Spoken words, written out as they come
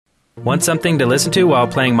Want something to listen to while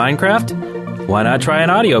playing Minecraft? Why not try an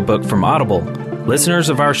audiobook from Audible? Listeners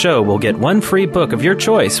of our show will get one free book of your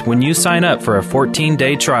choice when you sign up for a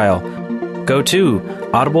 14-day trial. Go to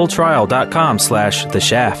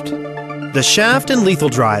audibletrial.com/theshaft. The Shaft and Lethal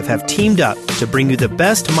Drive have teamed up to bring you the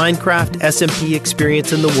best Minecraft SMP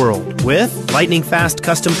experience in the world with lightning-fast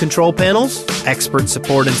custom control panels, expert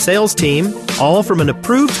support and sales team, all from an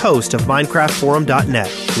approved host of MinecraftForum.net,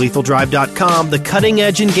 LethalDrive.com, the cutting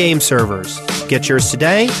edge in game servers. Get yours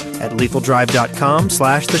today at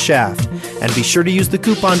LethalDrive.com/theshaft, and be sure to use the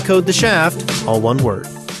coupon code THESHAFT, all one word.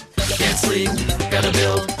 Can't sleep, gotta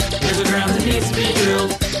build. There's a ground that needs to be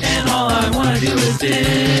drilled, and all I wanna do is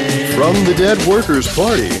dig. From the Dead Workers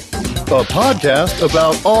Party, a podcast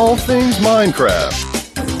about all things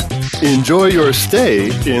Minecraft. Enjoy your stay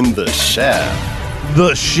in the Shaft.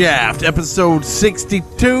 The Shaft, episode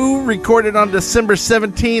 62, recorded on December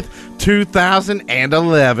 17th,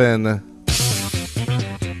 2011.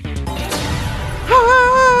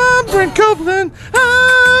 I'm Brent Copeland.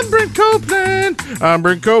 I'm Brent Copeland. I'm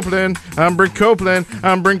Brent Copeland. I'm Brent Copeland.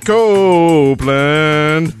 I'm Brent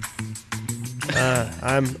Copeland.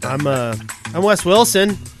 I'm Wes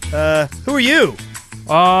Wilson. Who are you?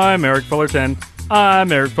 I'm Eric Fullerton.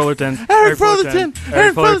 I'm Eric Fullerton. Eric Fullerton.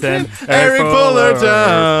 Eric Fullerton. Eric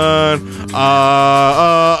Fullerton.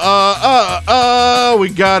 We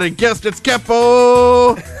got a guest. It's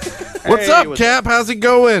Capp00. What's up, Cap? How's it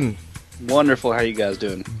going? Wonderful. How are you guys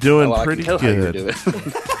doing? Doing pretty good. How you're doing.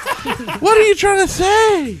 What are you trying to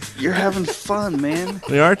say? You're having fun, man.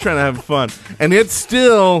 We are trying to have fun. And it's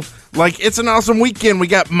still, it's an awesome weekend. We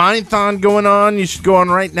got Minethon going on. You should go on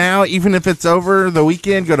right now. Even if it's over the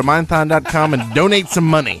weekend, go to Minethon.com and donate some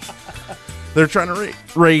money. They're trying to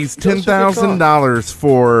raise $10,000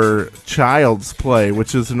 for Child's Play,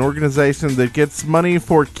 which is an organization that gets money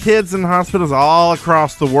for kids in hospitals all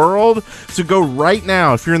across the world. So go right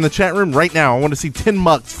now. If you're in the chat room right now, I want to see 10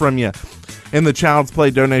 bucks from you in the Child's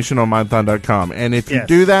Play donation on Minethon.com. And if you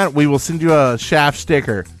do that, we will send you a Shaft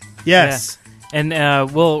sticker. Yes. Yeah. And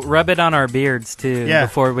we'll rub it on our beards, too,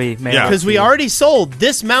 before we mail it. Because we already sold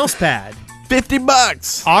this mouse pad.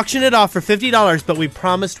 $50. Auction it off for $50, but we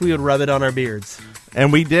promised we would rub it on our beards.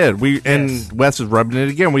 And we did. And Wes is rubbing it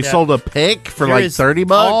again. We sold a pick for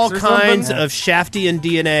 $30. All kinds of Shaftian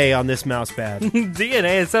DNA on this mouse pad.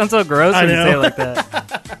 DNA? It sounds so gross when you say it like that.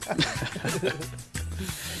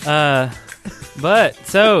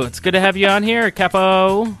 So it's good to have you on here,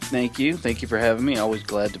 Capp00. Thank you for having me. Always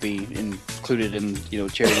glad to be included in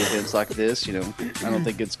charity events like this. I don't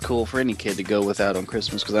think it's cool for any kid to go without on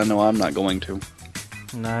Christmas, because I know I'm not going to.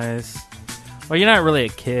 Nice. Well, you're not really a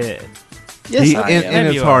kid. Yes, I am.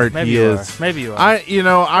 In his heart, Maybe he you is. Are. Maybe you are.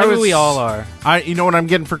 Maybe we all are. You know what I'm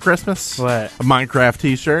getting for Christmas? What? A Minecraft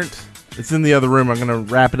T-shirt. It's in the other room. I'm going to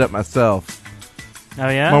wrap it up myself. Oh,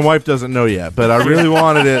 yeah? My wife doesn't know yet, but I really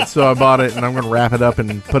wanted it, so I bought it, and I'm going to wrap it up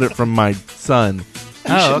and put it from my son.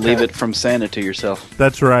 You should leave it from Santa to yourself.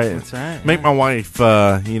 That's right. That's right. Make my wife,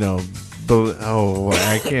 I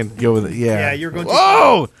can't go with it. Yeah. Yeah, you're going to...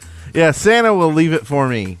 Oh! Yeah, Santa will leave it for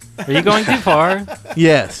me. Are you going too far?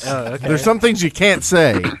 Yes. Oh, okay. There's some things you can't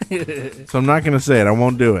say, so I'm not going to say it. I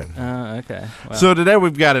won't do it. Okay. Well. So today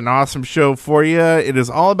we've got an awesome show for you. It is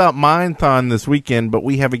all about Minethon this weekend, but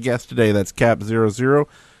we have a guest today. That's Capp00.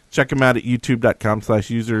 Check him out at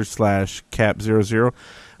youtube.com/user/Capp00.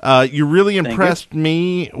 You really impressed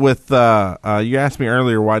me with, you asked me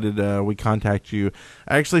earlier, why did we contact you?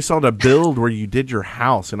 I actually saw the build where you did your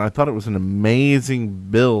house, and I thought it was an amazing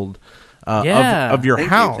build of your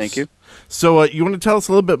house. Thank you. So you want to tell us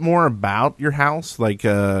a little bit more about your house?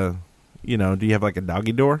 Do you have a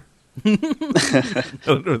doggy door?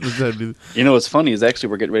 What's funny is actually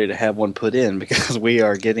we're getting ready to have one put in, because we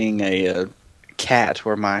are getting a cat,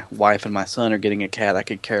 where my wife and my son are getting a cat. I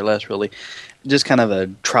could care less, really. Just kind of a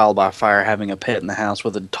trial by fire, having a pet in the house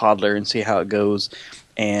with a toddler and see how it goes.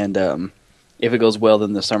 And if it goes well,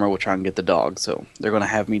 then this summer we'll try and get the dog. So they're going to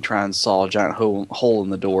have me try and saw a giant hole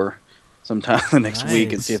in the door sometime the next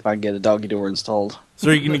week and see if I can get a doggy door installed. So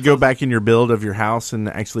are you going to go back in your build of your house and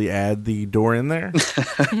actually add the door in there?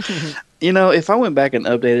 If I went back and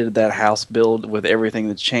updated that house build with everything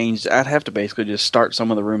that's changed, I'd have to basically just start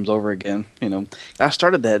some of the rooms over again. I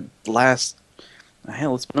started that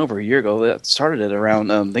it's been over a year ago. That started it around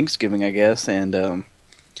Thanksgiving, I guess, and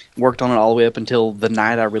worked on it all the way up until the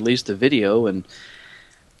night I released the video. And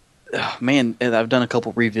I've done a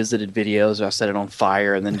couple revisited videos. I set it on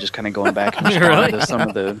fire, and then just kind of going back and responding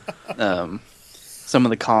to some of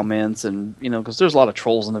the comments, and because there's a lot of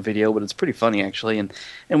trolls in the video, but it's pretty funny actually. And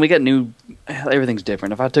we got everything's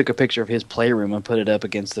different. If I took a picture of his playroom and put it up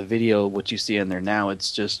against the video, what you see in there now,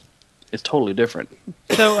 it's just it's totally different.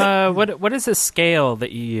 So, what is the scale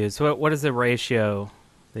that you use? What is the ratio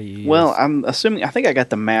that you use? Well, I'm assuming, I think I got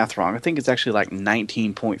the math wrong. I think it's actually like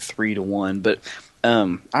 19.3 to 1, but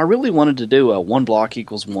I really wanted to do a 1 block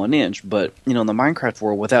equals 1 inch, but, in the Minecraft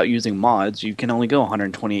world, without using mods, you can only go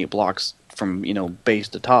 128 blocks from, base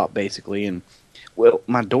to top, basically, and, well,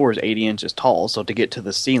 my door is 80 inches tall, so to get to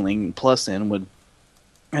the ceiling, plus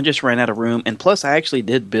I just ran out of room, and plus I actually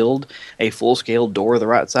did build a full-scale door the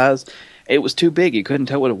right size. It was too big. You couldn't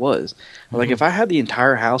tell what it was. Like, if I had the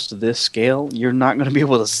entire house to this scale, you're not going to be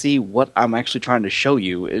able to see what I'm actually trying to show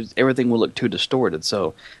you. Everything will look too distorted.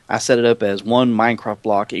 So I set it up as 1 Minecraft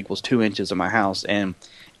block equals 2 inches of my house, and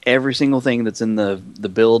every single thing that's in the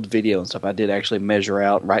build video and stuff I did actually measure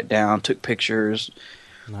out, write down, took pictures.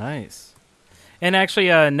 Nice. And actually,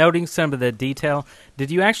 noting some of the detail, did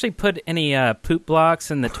you actually put any poop blocks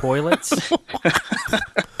in the toilets?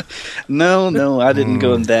 No, I didn't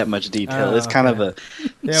go in that much detail. It's kind of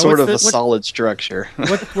a sort of a solid structure.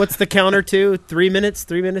 What's the counter to? 3 minutes?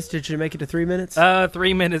 3 minutes? Did you make it to 3 minutes?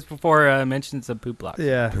 3 minutes before mentions of poop blocks.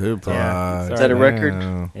 Yeah. Poop Yeah. blocks. Is that a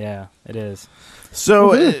record? Yeah, it is.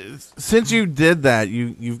 So, since you did that,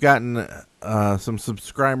 you've gotten some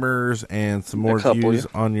subscribers and some more views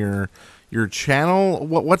on your channel.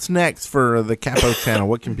 What's next for the Capp00 channel?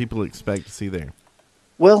 What can people expect to see there?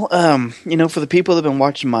 Well, for the people that have been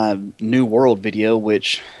watching my New World video,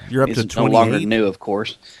 which You're up to is no longer 28? new, of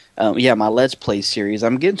course. My Let's Play series.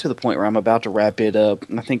 I'm getting to the point where I'm about to wrap it up.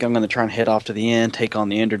 I think I'm going to try and head off to the end, take on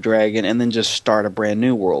the Ender Dragon, and then just start a brand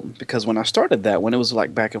new world. Because when I started that, when it was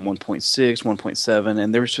like back in 1.6, 1.7,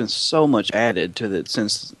 and there's been so much added to it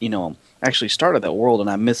since, actually started that world,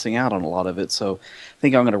 and I'm missing out on a lot of it. So I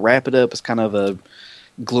think I'm going to wrap it up as kind of a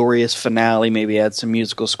glorious finale, maybe add some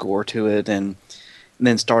musical score to it, and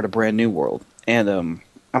then start a brand new world. And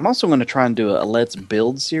I'm also going to try and do a Let's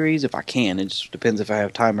Build series if I can. It just depends if I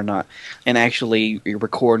have time or not. And actually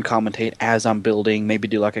record and commentate as I'm building, maybe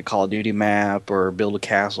do like a Call of Duty map or build a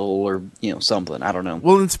castle or, something. I don't know.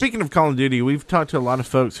 Well, and speaking of Call of Duty, we've talked to a lot of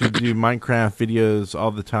folks who do Minecraft videos all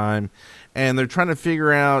the time, and they're trying to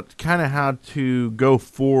figure out kind of how to go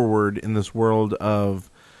forward in this world of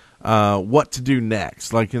what to do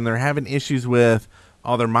next. Like, and they're having issues with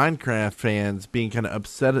all their Minecraft fans being kind of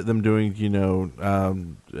upset at them doing,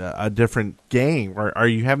 a different game. Are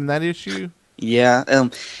you having that issue? Yeah,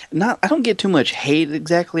 I don't get too much hate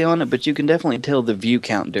exactly on it, but you can definitely tell the view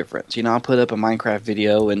count difference. I'll put up a Minecraft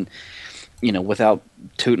video and, without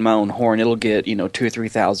tooting my own horn, it'll get, 2,000 or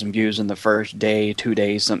 3,000 views in the first day, 2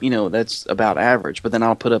 days, that's about average. But then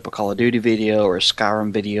I'll put up a Call of Duty video or a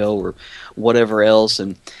Skyrim video or whatever else,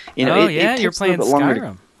 and, it takes you're playing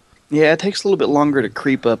Skyrim. Yeah, it takes a little bit longer to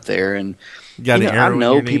creep up there, and I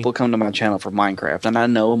know people come to my channel for Minecraft, and I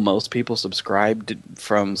know most people subscribe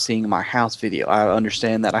from seeing my house video. I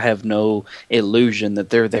understand that. I have no illusion that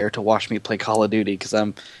they're there to watch me play Call of Duty, because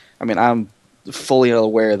I'm fully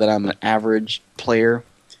aware that I'm an average player,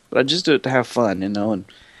 but I just do it to have fun, And well,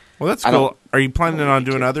 that's cool. Are you planning on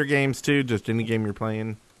doing other games too? Just any game you're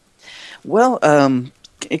playing? Well,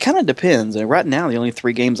 it kind of depends. And right now, the only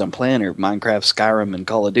 3 games I'm playing are Minecraft, Skyrim, and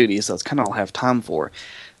Call of Duty, so that's kind of all I have time for.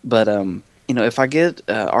 But, if I get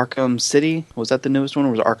Arkham City, was that the newest one,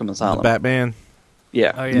 or was it Arkham Asylum? The Batman?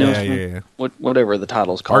 Yeah. Oh, yeah. Newest Yeah. Whatever the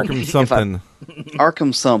title's called. Arkham something.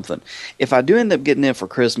 Arkham something. If I do end up getting it for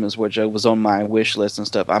Christmas, which was on my wish list and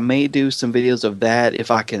stuff, I may do some videos of that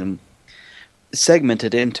if I can segment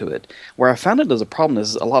it into it. Where I found it as a problem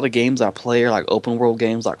is a lot of games I play are like open world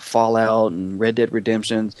games like Fallout and Red Dead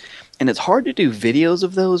Redemption, and it's hard to do videos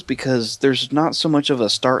of those because there's not so much of a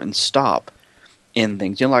start and stop in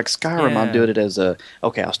things. Like Skyrim, I'll do it as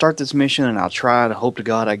I'll start this mission and I'll try to hope to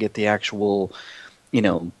God I get the actual,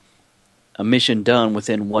 a mission done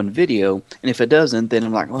within one video, and if it doesn't, then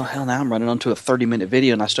I'm like, well, hell, now I'm running onto a 30-minute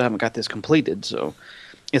video and I still haven't got this completed, so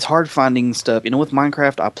it's hard finding stuff. With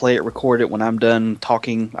Minecraft, I play it, record it. When I'm done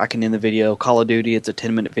talking, I can end the video. Call of Duty, it's a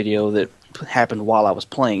 10-minute video that happened while I was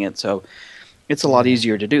playing it, so it's a lot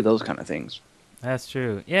easier to do those kind of things. That's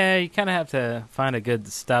true. Yeah, you kind of have to find a good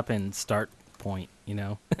stop and start point,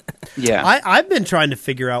 Yeah. I've been trying to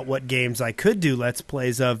figure out what games I could do Let's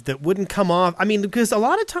Plays of that wouldn't come off. Because a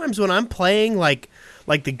lot of times when I'm playing, like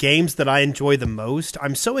the games that I enjoy the most,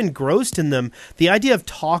 I'm so engrossed in them, the idea of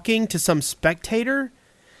talking to some spectator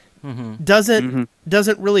doesn't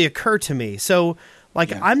really occur to me. So,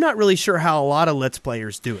 I'm not really sure how a lot of Let's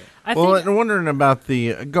Players do it. I'm wondering about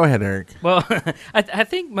the... Go ahead, Eric. Well, I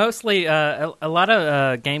think mostly a lot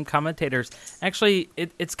of game commentators, actually,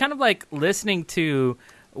 it's kind of like listening to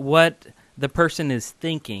what the person is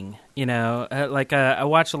thinking. I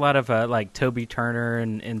watch a lot of like Toby Turner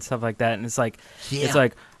and stuff like that, and it's like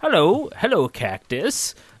hello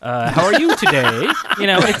cactus, how are you today?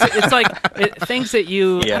 It's like things that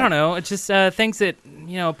you I don't know. It's just things that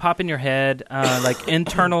pop in your head, like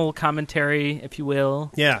internal commentary, if you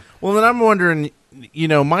will. Yeah. Well, then I'm wondering,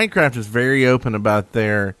 Minecraft is very open about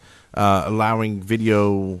their allowing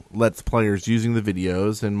video Let's Players using the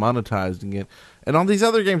videos and monetizing it. And all these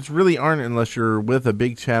other games really aren't unless you're with a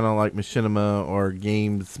big channel like Machinima or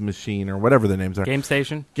Games Machine or whatever the names are. Game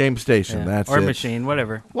Station? Game Station, that's or it. Or Machine,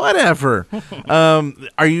 whatever. Whatever.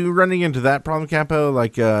 Are you running into that problem, Capo?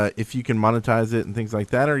 Like if you can monetize it and things like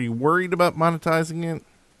that? Are you worried about monetizing it?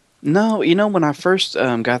 No, when I first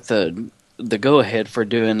got the go-ahead for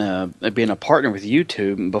doing being a partner with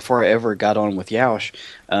YouTube before I ever got on with Yaush,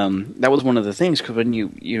 that was one of the things, because when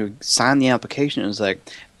you sign the application, it was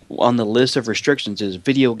like, on the list of restrictions is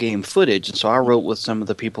video game footage. And so I wrote with some of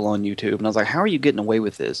the people on YouTube, and I was like, how are you getting away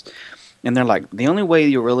with this? And they're like, the only way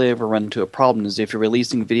you'll really ever run into a problem is if you're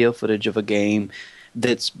releasing video footage of a game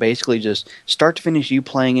that's basically just start to finish you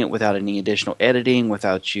playing it without any additional editing,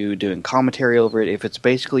 without you doing commentary over it. If it's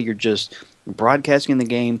basically you're just broadcasting the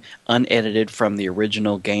game unedited from the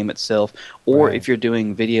original game itself, or if you're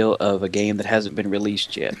doing video of a game that hasn't been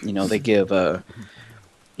released yet. They give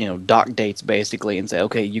doc dates basically and say,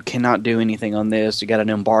 okay, you cannot do anything on this. You got an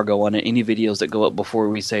embargo on it. Any videos that go up before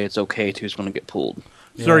we say it's okay to is going to get pulled.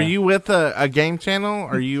 So are you with a game channel?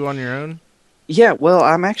 Are you on your own? Yeah, well,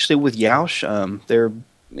 I'm actually with Yaush.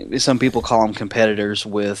 Some people call them competitors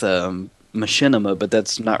with Machinima, but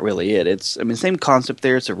that's not really it. Same concept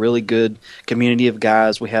there. It's a really good community of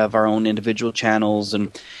guys. We have our own individual channels,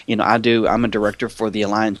 and I'm a director for the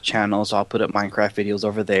Alliance channel, so I'll put up Minecraft videos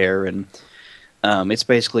over there, and it's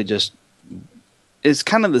basically it's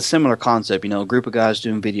kind of the similar concept, a group of guys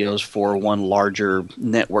doing videos for one larger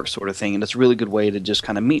network sort of thing, and it's a really good way to just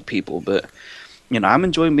kind of meet people. But I'm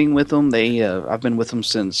enjoying being with them. I've been with them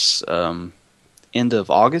since end of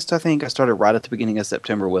August, I think. I started right at the beginning of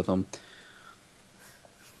September with them.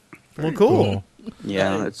 Well, cool.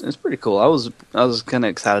 Yeah, it's pretty cool. I was kind of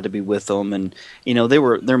excited to be with them, and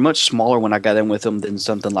they're much smaller when I got in with them than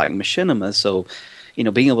something like Machinima, so.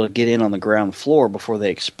 Being able to get in on the ground floor before they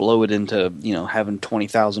explode into, having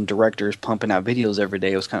 20,000 directors pumping out videos every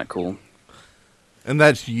day was kind of cool. And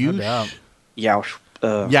that's huge. Yaush. Yaush.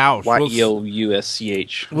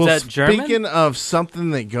 Youusch. Well, is that German? Speaking of something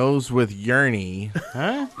that goes with Yearny.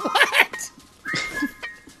 Huh? What?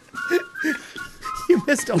 You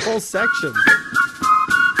missed a whole section.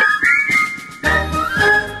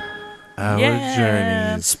 Our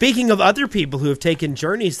journeys. Speaking of other people who have taken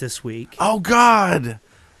journeys this week. Oh, God.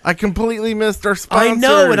 I completely missed our sponsors. I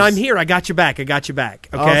know, and I'm here. I got you back. Okay?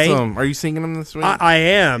 Awesome. Are you singing them this week? I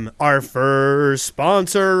am. Our first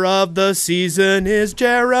sponsor of the season is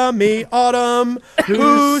Jeremy Autumn,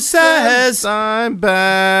 who says, I'm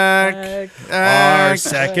back. Our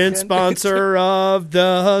second sponsor of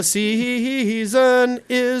the season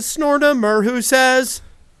is Snortimer, who says,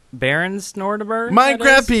 Baron Snortimer?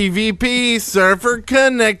 Minecraft PvP Surfer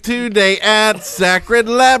Connect today at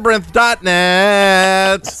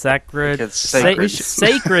sacredlabyrinth.net. Sacred. It's sacred.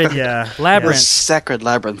 Sacred Yeah. Labyrinth. Sacred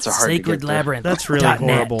labyrinths are hard to Sacred get Labyrinth. That's really .net.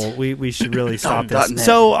 horrible. We should really stop this. .net.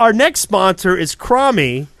 So our next sponsor is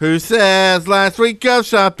Crommy. Who says last week of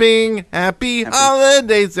shopping, happy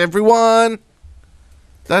holidays, everyone.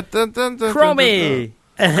 Chromie.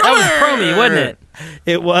 That was Chromie, wasn't it?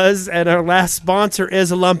 It was, and our last sponsor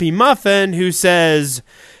is a Lumpy Muffin, who says,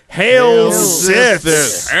 Hail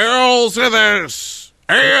Siths! Hail Siths!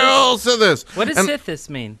 Hail Siths! What does Sithis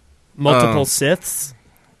mean? Multiple Siths?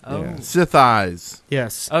 Oh. Yeah. Sith eyes.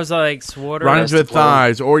 Yes. I was like, Swarter. Rhymes with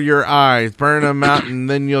thighs or your eyes. Burn them out and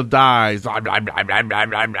then you'll die. Blah, blah, blah, blah, blah,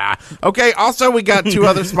 blah, blah. Okay, also we got two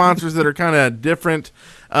other sponsors that are kind of different.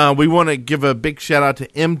 We want to give a big shout out to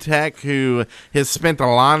MTech, who has spent a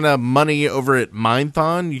lot of money over at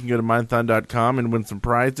Minethon. You can go to minethon.com and win some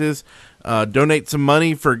prizes. Donate some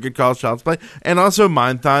money for Good Cause Child's Play. And also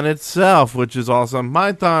Minethon itself, which is awesome.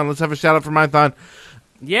 Minethon, let's have a shout out for Minethon.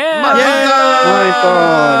 Yeah.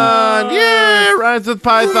 Python! Yeah, Rise with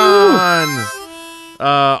Python.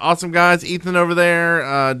 Awesome guys. Ethan over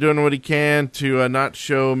there doing what he can to not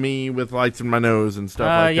show me with lights in my nose and stuff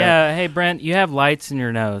like that. Yeah, hey Brent, you have lights in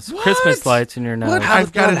your nose. What? Christmas lights in your nose. What?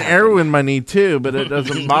 I've got an arrow in my knee too, but it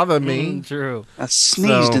doesn't bother me. True. I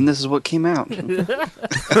sneezed and this is what came out.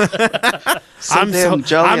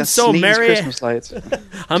 I'm so merry. Christmas lights.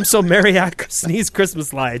 I'm so merry I could sneeze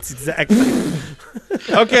Christmas lights. Exactly.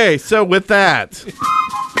 Okay, so with that.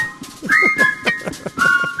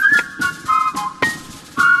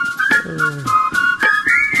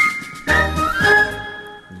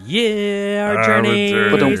 Yeah, our journey.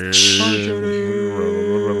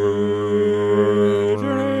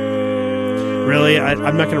 Really,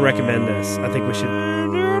 I'm not going to recommend this. I think we should.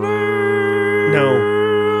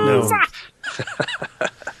 No.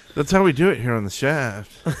 That's how we do it here on the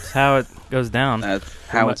Shaft. That's how it goes down. That's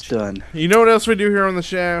how it's done. You know what else we do here on the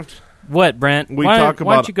Shaft? What, Brent? We why talk don't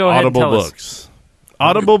about you go ahead and Audible tell us? books.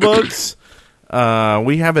 Audible books.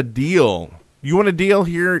 We have a deal. You want a deal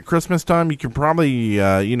here at Christmas time? You can probably,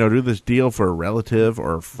 do this deal for a relative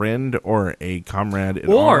or a friend or a comrade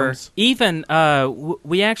in arms. Or even,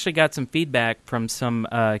 we actually got some feedback from some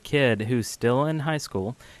kid who's still in high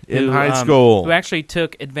school. Who actually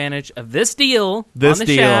took advantage of this deal on the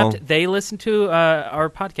Shaft. They listened to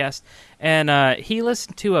our podcast, and he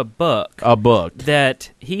listened to a book.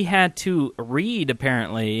 That he had to read,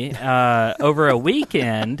 apparently, over a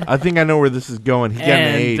weekend. I think I know where this is going. He got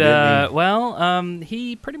an A, didn't he?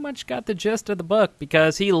 He pretty much got the gist of the book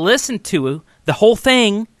because he listened to the whole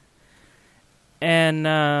thing and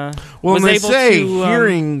was able to...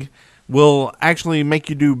 hearing will actually make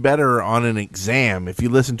you do better on an exam if you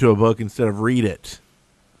listen to a book instead of read it.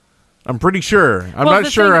 I'm pretty sure. I'm not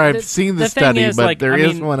sure I've seen the study, but there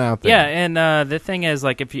is one out there. Yeah, and the thing is,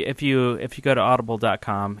 like, if you go to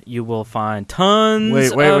audible.com, you will find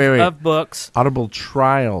tons of books.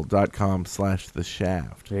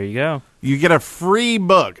 audibletrial.com/theshaft. There you go. You get a free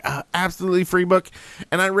book, absolutely free book,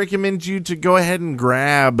 and I recommend you to go ahead and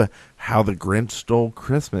grab How the Grinch Stole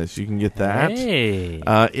Christmas. You can get that. Hey.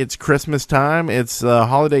 It's Christmas time. It's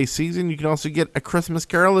holiday season. You can also get A Christmas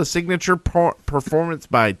Carol, a signature performance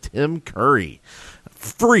by Tim Curry.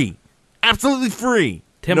 Free. Absolutely free.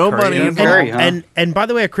 Tim no Curry. money involved. And by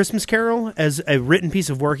the way, A Christmas Carol as a written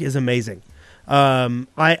piece of work is amazing.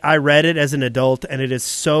 I read it as an adult, and it is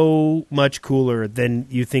so much cooler than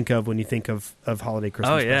you think of when you think of holiday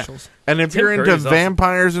Christmas specials. And if you're into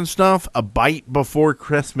vampires and stuff, A Bite Before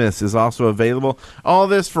Christmas is also available. All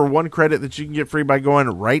this for one credit that you can get free by going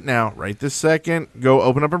right now, right this second. Go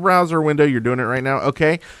open up a browser window. You're doing it right now.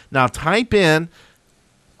 Okay. Now type in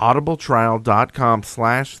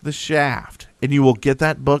audibletrial.com/theshaft. And you will get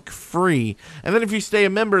that book free. And then if you stay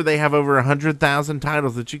a member, they have over 100,000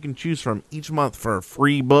 titles that you can choose from each month for a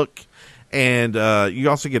free book. And you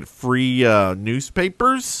also get free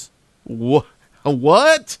newspapers.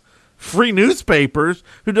 What? Free newspapers?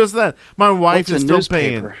 Who does that? My wife is still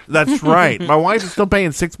paying. That's right. My wife is still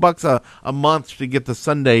paying $6 a month to get the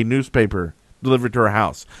Sunday newspaper delivered to her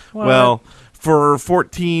house. What? Well, for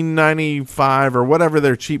 $14.95 or whatever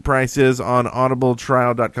their cheap price is on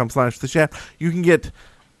audibletrial.com/theshaft, you can get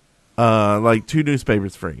like 2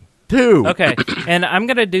 newspapers free. 2. Okay, and I'm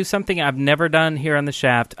going to do something I've never done here on the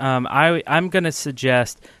Shaft. I'm going to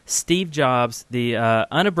suggest Steve Jobs, the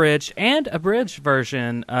unabridged and abridged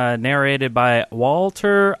version, narrated by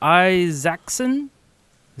Walter Isaacson.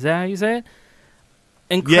 Is that how you say it?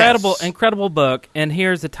 Incredible book, and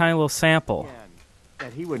here's a tiny little sample.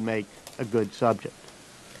 That he would make a good subject.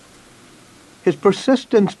 His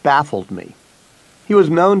persistence baffled me. He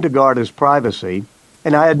was known to guard his privacy,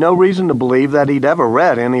 and I had no reason to believe that he'd ever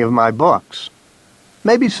read any of my books.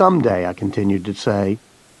 Maybe someday, I continued to say.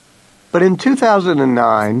 But in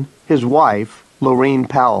 2009, his wife, Lorene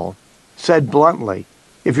Powell, said bluntly,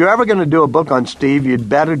 "If you're ever going to do a book on Steve, you'd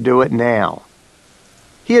better do it now."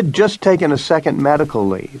 He had just taken a second medical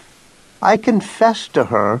leave. I confessed to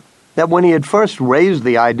her that when he had first raised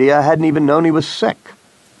the idea, I hadn't even known he was sick.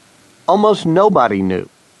 "Almost nobody knew,"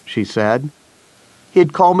 she said. "He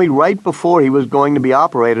had called me right before he was going to be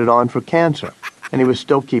operated on for cancer, and he was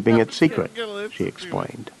still keeping it secret," she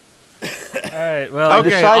explained. All right, well, I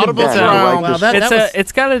decided then to write this.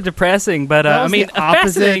 It's kind of depressing, but I mean, a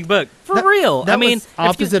fascinating book for real. That was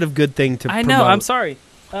opposite of good thing to promote. I know. I'm sorry.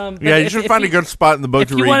 You should find a good spot in the book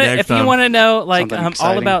to read next time. If you want to know, like,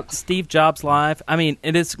 all about Steve Jobs' life, I mean,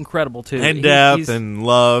 it is incredible too. And death and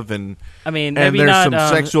love and. I mean, and maybe there's not,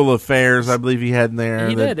 some sexual affairs I believe he had in there.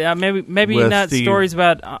 He did. Maybe not Steve. Stories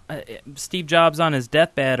about Steve Jobs on his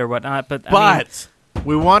deathbed or whatnot. But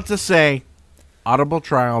we want to say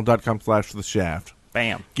audibletrial.com/theshaft.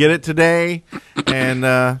 Bam. Get it today,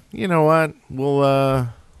 and you know what? We'll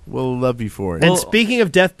love you for it. And speaking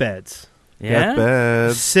of deathbeds,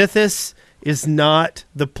 deathbeds. Sithis is not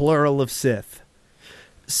the plural of Sith.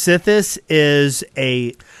 Sithis is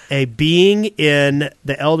a being in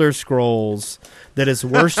the Elder Scrolls that is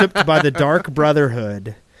worshipped by the Dark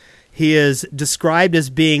Brotherhood. He is described as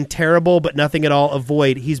being terrible but nothing at all a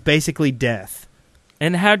void. He's basically death.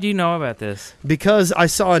 And how do you know about this? Because I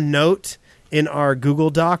saw a note in our Google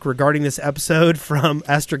Doc regarding this episode from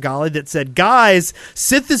Astragali that said, "Guys,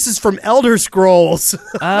 Sithis is from Elder Scrolls."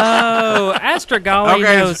 Oh, Astragali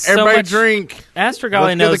knows so everybody much. drink. Astragali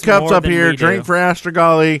Let's knows get the cups more up than here. we Drink do. for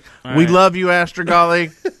Astragali. We right. love you,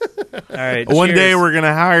 Astragali. All right. One cheers. day we're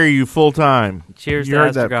gonna hire you full time. Cheers You to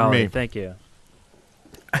heard that from Astragali. me. Thank you.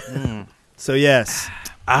 So yes,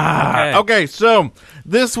 Okay. So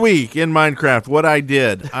this week in Minecraft, what I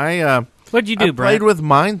did, What'd you do, I played Brent? with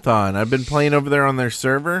Minethon. I've been playing over there on their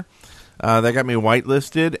server. They got me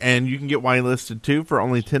whitelisted, and you can get whitelisted too for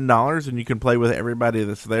only $10, and you can play with everybody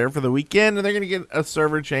that's there for the weekend, and they're going to get a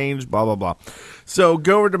server change, blah, blah, blah. So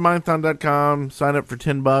go over to Minethon.com, sign up for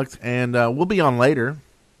 $10, and we'll be on later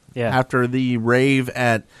after the rave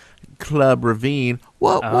at Club Ravine.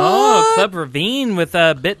 What? Club Ravine with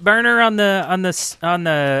a Bitburner on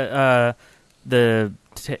the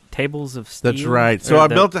tables of steel. That's right. So Or I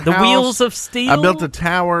built a the house. wheels of steel. I built a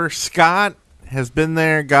tower. Scott has been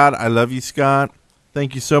there. God, I love you, Scott.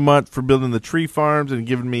 Thank you so much for building the tree farms and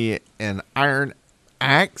giving me an iron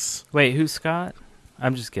axe. Wait, who's Scott?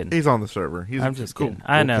 I'm just kidding. He's on the server. I'm just kidding.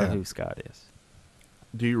 I know who Scott is.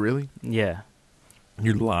 Do you really? Yeah.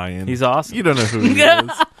 You're lying. He's awesome. You don't know who he is.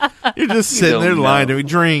 You're just sitting there lying to me.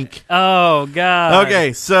 Drink. Oh, God.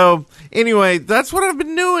 Okay, so anyway, that's what I've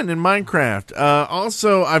been doing in Minecraft.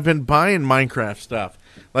 Also, I've been buying Minecraft stuff.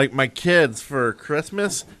 Like my kids for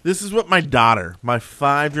Christmas. This is what my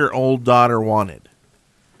 5-year-old daughter wanted.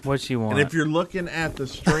 What she want? And if you're looking at the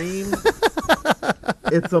stream,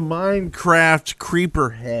 it's a Minecraft creeper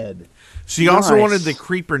head. She also wanted the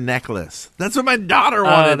creeper necklace. That's what my daughter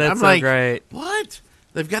wanted. That's I'm so like, great. what?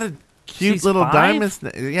 They've got a cute She's little 5? diamond.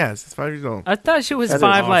 Yeah, she's 5 years old. I thought she was That is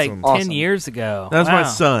 5 like awesome. 10 years ago. That was my Wow.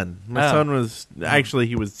 son. My Oh. son was actually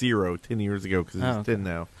he was 10 years ago because he's Oh, 10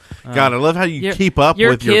 now. Oh. God, I love how you keep up your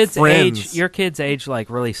with your kids friends. Your kids age like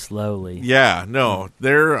really slowly. Yeah, no,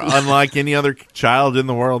 they're unlike any other child in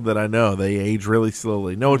the world that I know. They age really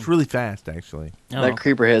slowly. No, it's really fast actually. That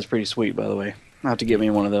creeper head's pretty sweet, by the way. I'll have to get me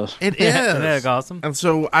one of those. It is. That's awesome. And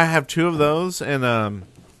so I have 2 of those, and I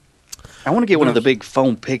want to get one of the big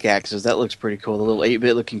foam pickaxes. That looks pretty cool. The little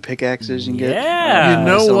 8-bit looking pickaxes you can get. Yeah. You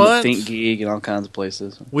know Some what? on the Think Geek and all kinds of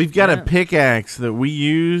places. we've got a pickaxe that we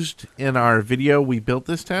used in our video. We built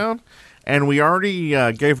this town, and we already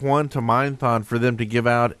gave one to Minethon for them to give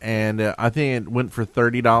out, and I think it went for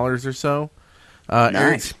 $30 or so.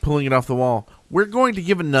 Eric's pulling it off the wall. We're going to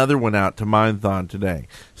give another one out to Minethon today.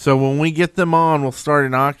 So when we get them on, we'll start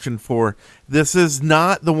an auction for. This is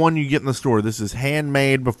not the one you get in the store. This is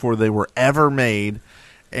handmade before they were ever made,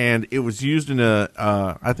 and it was used in a.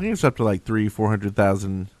 I think it's up to like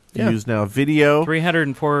 400,000 views now. Video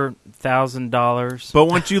 $304,000. But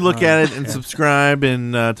once you look at it and subscribe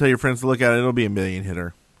and tell your friends to look at it, it'll be a million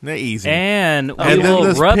hitter. Easy. And we And then will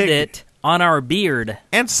this rub pic- it on our beard.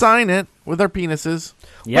 And sign it with our penises.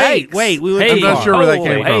 Yikes. wait, we went Hey, too far. I'm not sure where that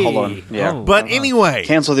came from. Hold on. Yeah. But anyway,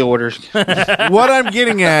 Cancel the orders. what I'm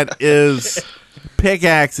getting at is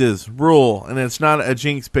pickaxes rule, and it's not a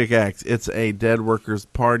Jinx pickaxe. It's a Dead Workers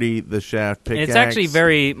Party, the Shaft pickaxe. It's actually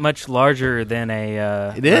very much larger than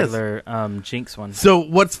a It is. regular Jinx one. So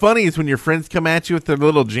what's funny is when your friends come at you with their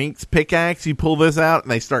little Jinx pickaxe, you pull this out,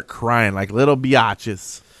 and they start crying like little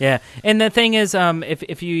biatches. Yeah, and the thing is,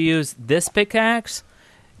 if you use this pickaxe,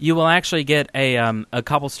 you will actually get a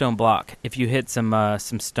cobblestone block if you hit some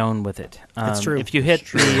stone with it. That's true. If you hit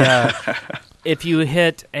if you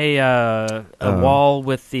hit a wall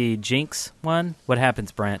with the Jinx one, what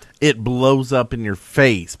happens, Brent? It blows up in your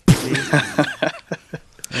face.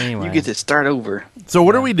 Anyway, You get to start over. So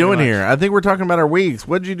what are we doing pretty here? I think we're talking about our weeks.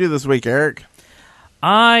 What did you do this week, Eric?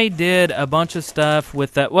 I did a bunch of stuff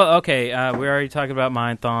with that. Well, okay, we already talked about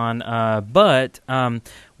Minethon, but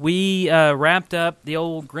we wrapped up the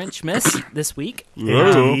old Grinchmas this week.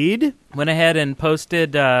 Indeed. Went ahead and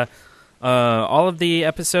posted all of the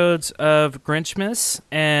episodes of Grinchmas,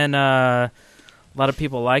 and a lot of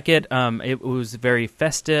people like it. It was very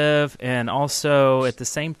festive, and also at the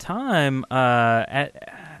same time, I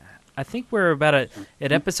think we're about at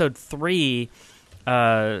episode 3.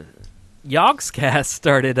 Yogscast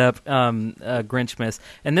started up Grinchmas,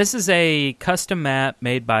 and this is a custom map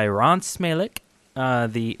made by Ron Smalek,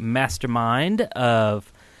 the mastermind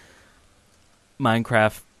of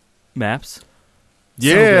Minecraft maps.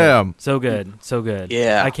 Yeah. So good.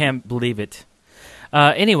 Yeah. I can't believe it.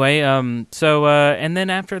 Anyway, and then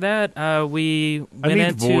after that, we I went need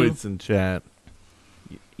into... voice in chat.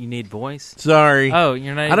 You need voice? Sorry. Oh,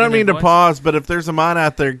 you're not I don't even mean in to voice? pause, but if there's a mod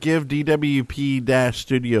out there, give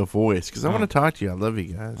DWP-Studio voice, because I want to talk to you. I love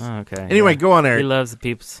you guys. Oh, okay. Anyway, yeah. go on, Eric. He loves the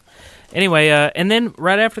peeps. Anyway, and then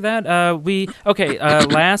right after that,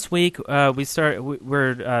 last week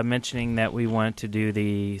we're mentioning that we want to do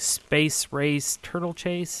the space race turtle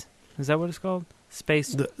chase. Is that what it's called?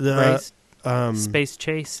 Space race, space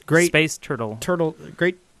chase, great space turtle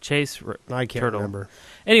great chase. I can't turtle. remember.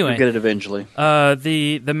 Anyway, We'll get it eventually.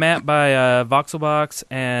 The map by Voxelbox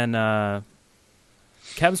and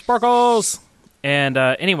Captain Sparkles, and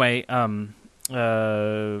anyway,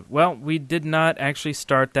 well, we did not actually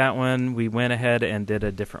start that one. We went ahead and did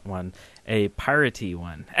a different one, a piratey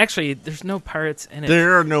one. Actually, there's no pirates in it.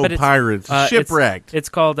 There are no pirates. Shipwrecked. It's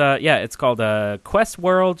called Quest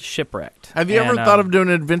World Shipwrecked. Have you ever thought of doing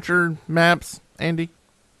adventure maps, Andy?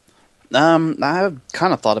 I've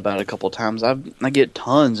kind of thought about it a couple of times. I get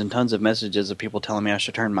tons and tons of messages of people telling me I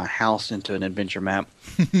should turn my house into an adventure map.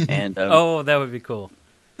 And oh, that would be cool.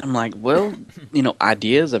 I'm like, well,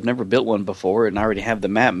 ideas. I've never built one before, and I already have the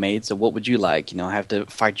map made. So, what would you like? Have to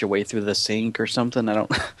fight your way through the sink or something. I'm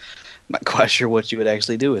not quite sure what you would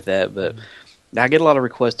actually do with that, but I get a lot of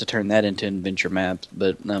requests to turn that into adventure maps.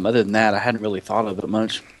 But other than that, I hadn't really thought of it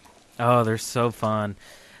much. Oh, they're so fun.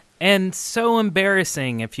 And so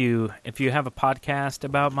embarrassing if you have a podcast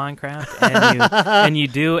about Minecraft and you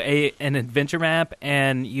do an adventure map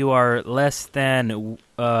and you are less than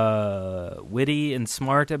witty and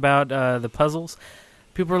smart about the puzzles.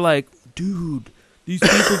 People are like, dude, these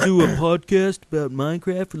people do a podcast about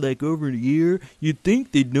Minecraft for like over a year. You'd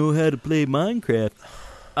think they'd know how to play Minecraft.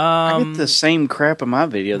 I get the same crap in my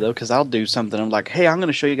video, though, because I'll do something. I'm like, hey, I'm going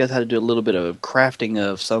to show you guys how to do a little bit of crafting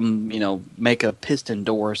of some, make a piston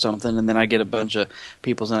door or something. And then I get a bunch of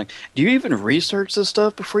people saying, like, do you even research this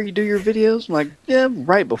stuff before you do your videos? I'm like, yeah,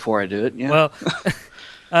 right before I do it. Yeah. Well,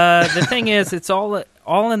 the thing is, it's all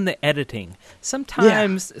in the editing.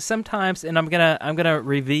 Sometimes, and I'm gonna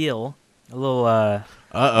reveal a little.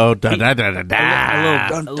 Uh-oh,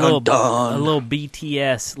 da-da-da-da-da. A little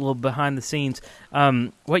BTS, a little behind the scenes.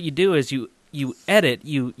 What you do is you edit,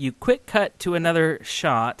 you quick cut to another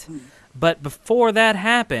shot, but before that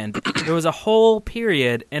happened, there was a whole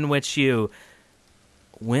period in which you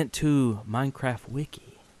went to Minecraft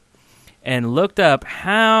Wiki and looked up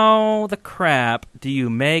how the crap do you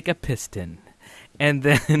make a piston, and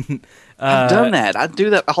then... I've done that. I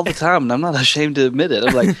do that all the time, and I'm not ashamed to admit it.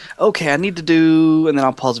 I'm like, okay, I need to do, and then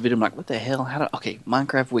I'll pause the video. I'm like, what the hell? Okay,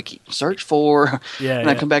 Minecraft Wiki, search for, and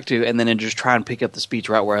I come back to, and then just try and pick up the speech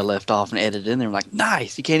right where I left off and edit it in there. I'm like,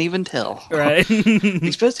 nice, you can't even tell. Right.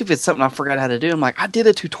 Especially if it's something I forgot how to do. I'm like, I did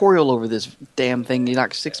a tutorial over this damn thing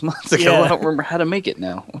like 6 months ago. Yeah. I don't remember how to make it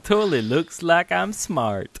now. Totally looks like I'm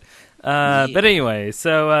smart. But anyway,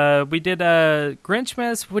 so we did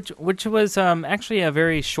Grinchmas, which was actually a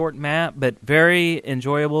very short map, but very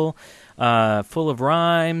enjoyable, full of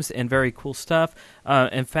rhymes and very cool stuff.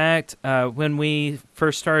 In fact, when we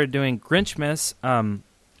first started doing Grinchmas,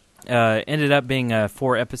 ended up being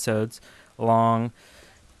 4 episodes long.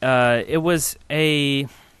 It was I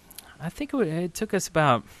think it took us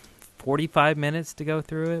about 45 minutes to go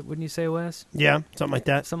through it, wouldn't you say, Wes? Yeah, something like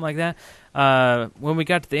that. Something like that. When we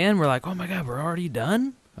got to the end, we're like, oh my God, we're already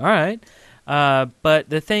done? All right. But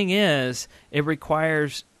the thing is, it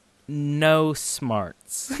requires no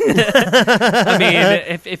smarts. I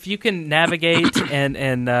mean, if you can navigate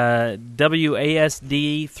and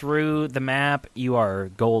WASD through the map, you are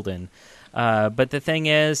golden. But the thing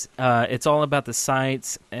is, it's all about the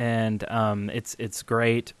sights, and it's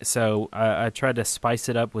great. So I tried to spice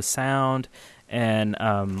it up with sound, and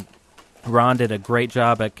Ron did a great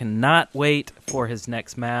job. I cannot wait for his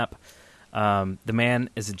next map. The man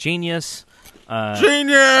is a genius.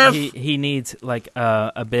 Genius! He needs like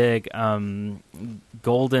a big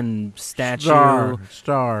golden statue.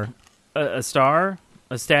 Star. A star?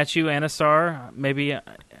 A statue and a star? Maybe...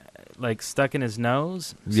 like stuck in his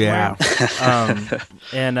nose. Yeah.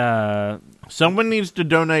 And someone needs to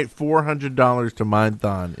donate $400 to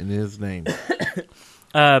Minethon in his name.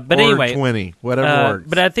 But or anyway, 20, whatever works.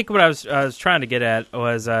 But I think what I was trying to get at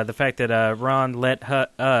was the fact that Ron let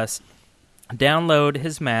us download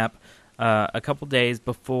his map a couple days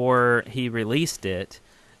before he released it,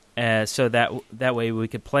 so that way we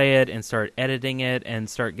could play it and start editing it and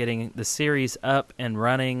start getting the series up and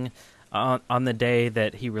running on the day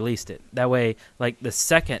that he released it. That way, like the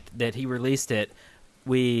second that he released it,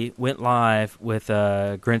 we went live with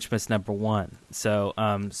Grinchmas #1.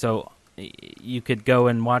 So you could go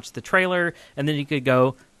and watch the trailer, and then you could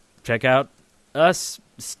go check out us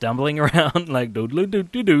stumbling around like doodle doo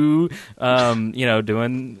doo doo,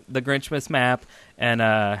 doing the Grinchmas map. And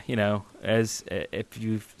as if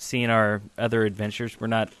you've seen our other adventures, we're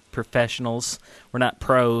not professionals, we're not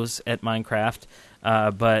pros at Minecraft.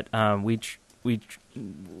 But we we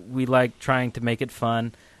like trying to make it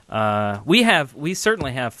fun. We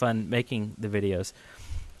certainly have fun making the videos.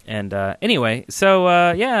 And anyway, so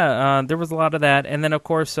there was a lot of that, and then of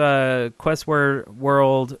course, Quest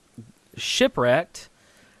World Shipwrecked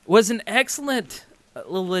was an excellent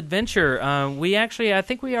little adventure. I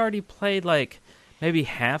think we already played like maybe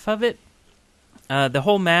half of it. The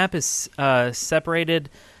whole map is separated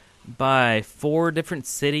by 4 different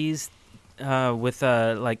cities with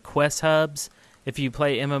like quest hubs. If you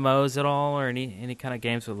play MMOs at all or any kind of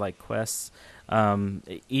games with like quests,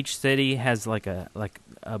 each city has like a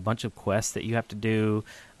bunch of quests that you have to do.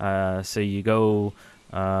 So you go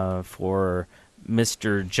for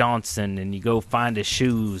Mr. Johnson, and you go find his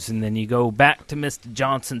shoes, and then you go back to Mr.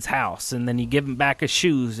 Johnson's house, and then you give him back his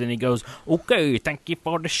shoes, and he goes, "Okay, thank you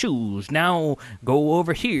for the shoes. Now go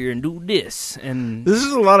over here and do this." And this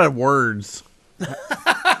is a lot of words.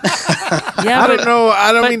 Yeah, I don't know.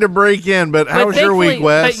 I don't mean to break in, but how was your week,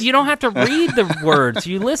 Wes? But you don't have to read the words.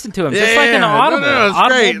 You listen to them. Just like an Audible. No, it's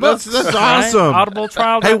great. Books, that's awesome. Right?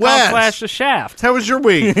 audibletrial.com/the shaft. How was your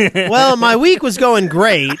week? Well, my week was going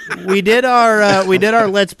great. We did our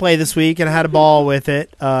Let's Play this week, and I had a ball with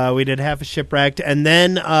it. We did half a Shipwrecked, and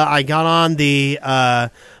then I got on the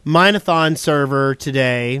Minathon server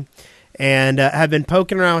today. And have been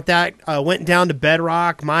poking around with that. Went down to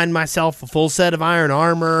Bedrock, mined myself a full set of iron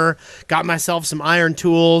armor, got myself some iron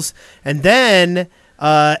tools, and then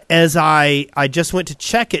as I just went to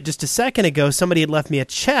check it just a second ago, somebody had left me a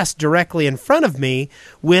chest directly in front of me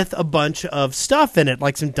with a bunch of stuff in it,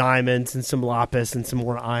 like some diamonds and some lapis and some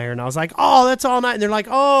more iron. I was like, "Oh, that's all nice." And they're like,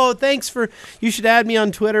 "Oh, thanks you should add me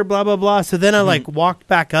on Twitter, blah, blah, blah." So then I like walked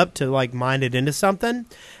back up to like mine it into something.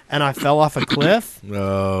 And I fell off a cliff.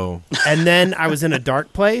 Oh. And then I was in a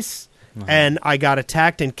dark place, and I got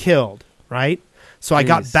attacked and killed, right? So I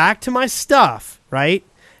got back to my stuff, right?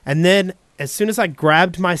 And then as soon as I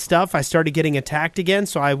grabbed my stuff, I started getting attacked again.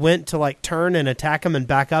 So I went to like turn and attack them and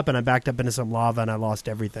back up, and I backed up into some lava, and I lost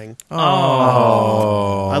everything.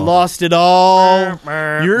 Oh. I lost it all.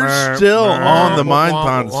 You're still on the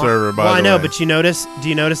Minathon server, by the way. Well, I know, but do you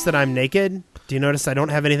notice that I'm naked? Do you notice I don't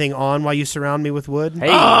have anything on while you surround me with wood? Hey.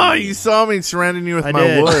 Oh, you saw me surrounding you with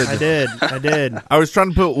my wood. I did. I was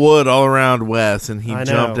trying to put wood all around Wes, and he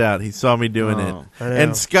jumped out. He saw me doing it.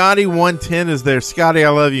 And Scotty110 is there. Scotty,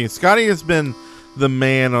 I love you. Scotty has been the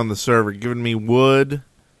man on the server, giving me wood.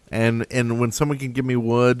 And when someone can give me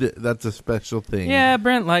wood, that's a special thing. Yeah,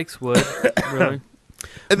 Brent likes wood. Really.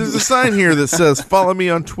 And there's a sign here that says, "Follow me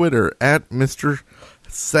on Twitter at Mr.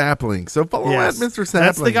 Sapling." So follow at Mr. Sapling.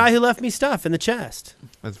 That's the guy who left me stuff in the chest.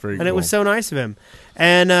 That's very cool. And it was so nice of him.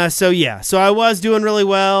 And so I was doing really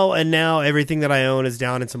well, and now everything that I own is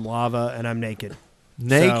down in some lava, and I'm naked.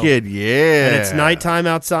 Naked, yeah. And it's nighttime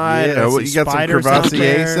outside. Yeah, you got some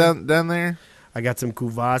Crevassiers down there? I got some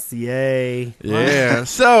Couvassier. Yeah.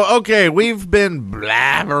 So, okay, we've been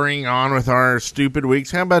blabbering on with our stupid weeks.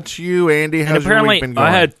 How about you, Andy? How's your week been going?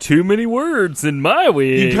 I had too many words in my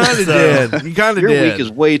week. You kind of did. You kind of did. Your week is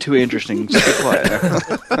way too interesting. So be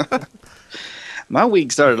quiet. My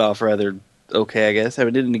week started off rather okay, I guess. I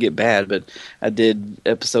didn't get bad, but I did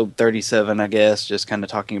episode 37, I guess, just kind of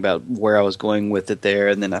talking about where I was going with it there.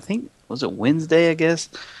 And then I think, was it Wednesday, I guess?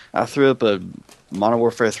 I threw up a Modern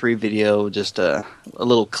Warfare 3 video, just a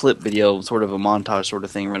little clip video, sort of a montage sort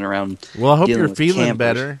of thing, running around. Well, I hope you're feeling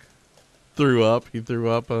better. You threw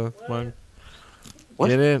up a one. What?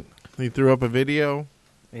 Get it? You threw up a video?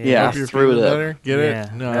 Yeah, I threw it up. Better? Get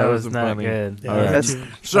it? No, that wasn't not funny. good. Yeah, right.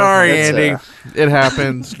 Sorry, Andy. It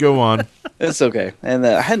happens. Go on. It's okay. And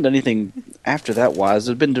I hadn't done anything after that wise.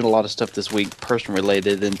 I've been doing a lot of stuff this week, person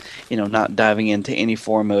related, and not diving into any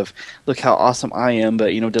form of look how awesome I am, but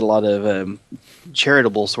did a lot of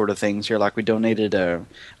charitable sort of things here. Like we donated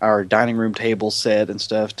our dining room table set and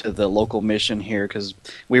stuff to the local mission here because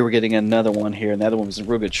we were getting another one here, and the other one was in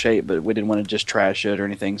real good shape, but we didn't want to just trash it or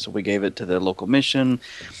anything, so we gave it to the local mission.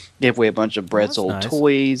 Gave away a bunch of Brett's old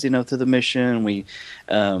toys, to the mission. We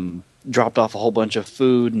dropped off a whole bunch of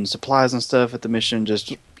food and supplies and stuff at the mission.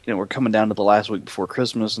 Just we're coming down to the last week before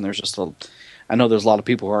Christmas, and I know there's a lot of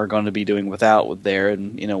people who are going to be doing without there,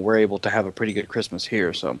 and we're able to have a pretty good Christmas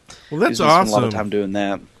here. So that's awesome. Spend a lot of time doing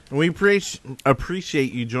that. We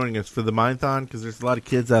appreciate you joining us for the Minathon because there's a lot of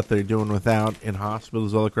kids out there doing without in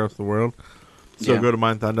hospitals all across the world. So go to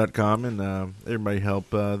minathon.com and everybody help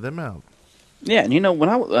them out. Yeah, and when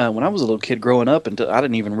I was a little kid growing up, and I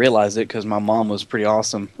didn't even realize it because my mom was pretty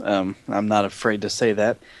awesome. I'm not afraid to say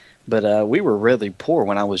that, but we were really poor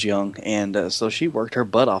when I was young, and so she worked her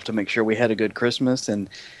butt off to make sure we had a good Christmas. And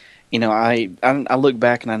I look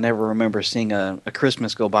back and I never remember seeing a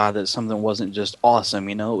Christmas go by that something wasn't just awesome.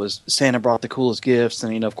 It was Santa brought the coolest gifts,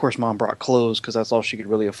 and of course, Mom brought clothes because that's all she could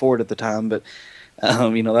really afford at the time. But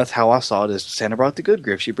that's how I saw it: is Santa brought the good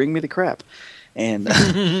gifts, you bring me the crap. And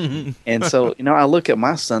and so I look at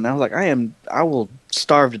my son and I was like, I will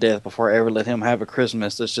starve to death before I ever let him have a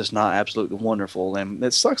Christmas that's just not absolutely wonderful. And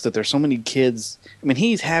it sucks that there's so many kids. I mean,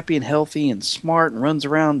 he's happy and healthy and smart and runs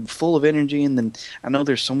around full of energy, and then I know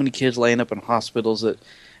there's so many kids laying up in hospitals that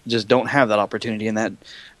just don't have that opportunity. And that,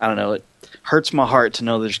 I don't know, it hurts my heart to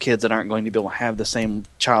know there's kids that aren't going to be able to have the same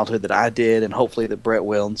childhood that I did, and hopefully that Brett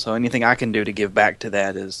will. And so anything I can do to give back to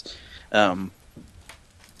that is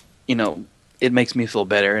it makes me feel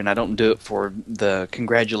better, and I don't do it for the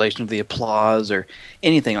congratulations, the applause, or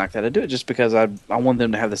anything like that. I do it just because I want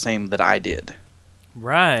them to have the same that I did.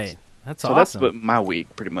 Right. That's so awesome. That's my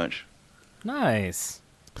week, pretty much. Nice.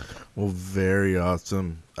 Well, very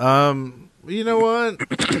awesome. You know what?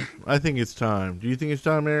 I think it's time. Do you think it's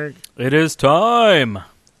time, Eric? It is time.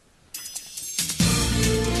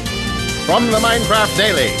 From the Minecraft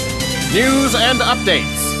Daily, news and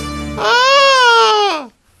updates.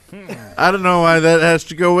 I don't know why that has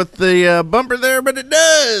to go with the bumper there, but it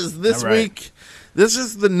does. This week, this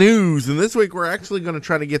is the news, and this week we're actually going to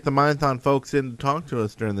try to get the Minethon folks in to talk to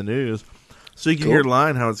us during the news so you can hear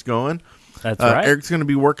live how it's going. That's right. Eric's going to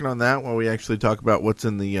be working on that while we actually talk about what's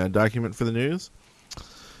in the document for the news.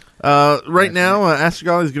 Right now,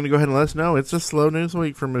 Astrogolly is going to go ahead and let us know it's a slow news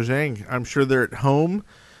week for Mojang. I'm sure they're at home.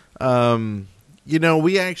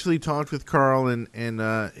 We actually talked with Carl, and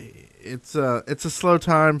it's a slow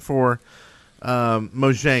time for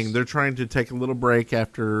Mojang. They're trying to take a little break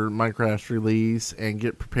after Minecraft's release and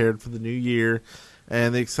get prepared for the new year.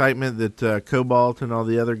 And the excitement that Cobalt and all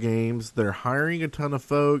the other games, they're hiring a ton of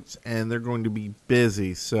folks, and they're going to be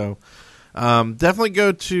busy. So definitely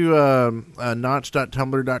go to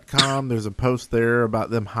notch.tumblr.com. There's a post there about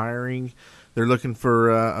them hiring. They're looking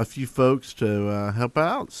for a few folks to help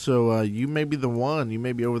out. So you may be the one. You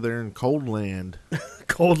may be over there in Cold Land.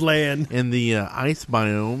 Cold Land. In the ice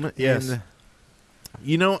biome. Yes. And,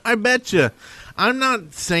 I bet you. I'm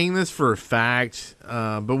not saying this for a fact,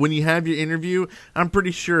 but when you have your interview, I'm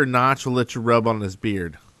pretty sure Notch will let you rub on his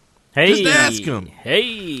beard. Hey. Just ask him. Hey.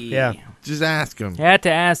 Yeah. Just ask him. You have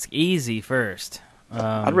to ask easy first.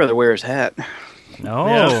 I'd rather wear his hat. Oh,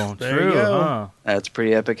 Yeah, there true. you go. Huh? That's a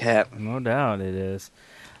pretty epic hat. No doubt it is.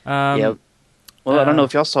 Yeah. Well, I don't know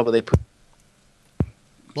if y'all saw, but they put.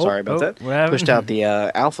 Sorry about that. What happened? Pushed out the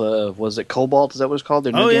alpha of, was it Cobalt? Is that what it's called?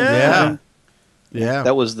 Their new game? Yeah. Yeah.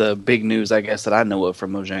 That was the big news, I guess, that I know of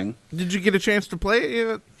from Mojang. Did you get a chance to play it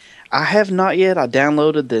yet? I have not yet. I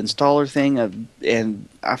downloaded the installer thing, and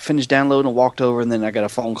I finished downloading and walked over, and then I got a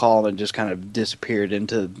phone call and just kind of disappeared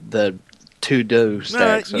into the to-do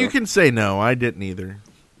stack. So. You can say no. I didn't either.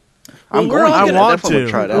 I'm we're going all to. gonna- I definitely would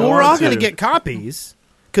try it out. Well, we're all to. going to get copies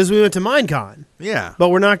because we went to Minecon, Yeah. but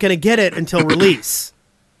we're not going to get it until release.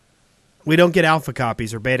 We don't get alpha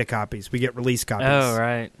copies or beta copies. We get release copies. Oh,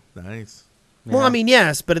 right. Nice. Well, I mean,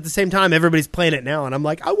 yes, but at the same time, everybody's playing it now, and I'm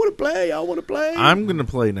like, I want to play. I want to play. I'm going to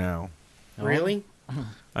play now. Really?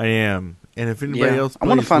 I am. And if anybody else I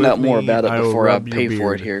want to plays find with out more me, about it will before I rub your pay for it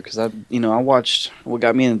beard. here, because I watched what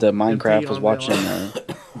got me into Minecraft was watching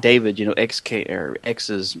David,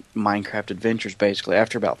 X's Minecraft Adventures. Basically,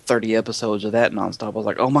 after about 30 episodes of that nonstop, I was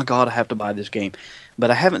like, oh my god, I have to buy this game.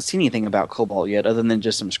 But I haven't seen anything about Cobalt yet, other than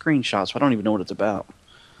just some screenshots. So I don't even know what it's about.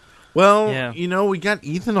 Well, Yeah. we got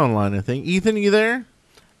Ethan online, I think. Ethan, you there?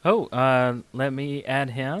 Oh, let me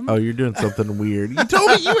add him. Oh, you're doing something weird. You told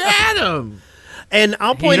me you had him. And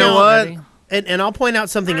I'll point know out what? And I'll point out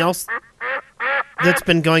something else that's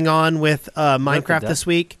been going on with Minecraft this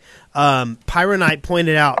week. Pyronite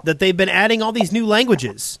pointed out that they've been adding all these new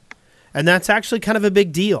languages, and that's actually kind of a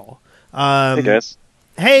big deal. Hey guys,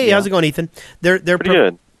 Hey, how's it going, Ethan? They're pretty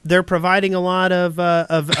good. They're providing a lot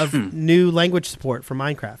of new language support for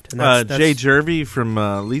Minecraft. And Jay Jervy from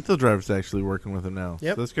Lethal Drive is actually working with him now.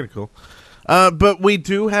 Yep. So that's kind of cool. But we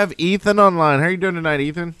do have Ethan online. How are you doing tonight,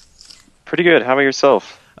 Ethan? Pretty good. How about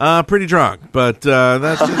yourself? Pretty drunk, but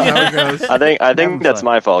that's just how it goes. I think that's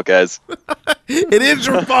my fault, guys. It is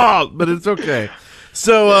your fault, but it's okay.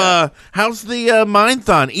 So, how's the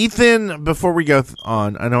Minethon? Ethan, before we go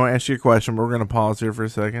on, I know I asked you a question, but we're going to pause here for a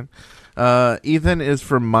second. Ethan is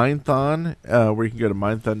from Minethon, where you can go to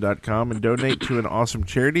minethon.com and donate to an awesome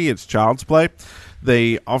charity. It's Child's Play.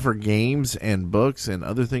 They offer games and books and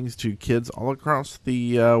other things to kids all across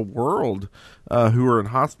the world who are in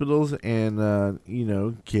hospitals and,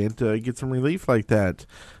 can't get some relief like that.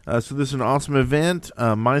 So this is an awesome event.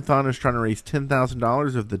 Mython is trying to raise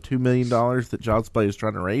 $10,000 of the $2 million that Child's Play is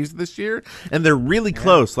trying to raise this year. And they're really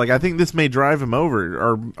close. Like, I think this may drive them over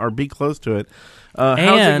or be close to it. How's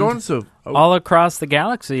it going? All across the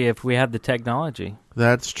galaxy if we had the technology.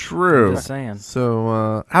 That's true. I'm just saying.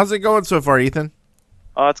 So how's it going so far, Ethan?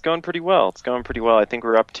 It's going pretty well. I think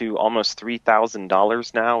we're up to almost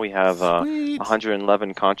 $3,000 now. We have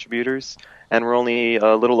 111 contributors, and we're only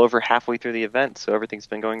a little over halfway through the event, so everything's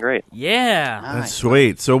been going great. Yeah. That's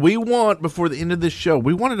sweet. So we want, before the end of this show,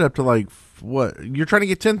 we want it up to like, what? You're trying to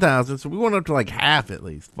get 10,000, so we want it up to like half at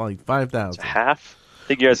least, like 5,000. Half? I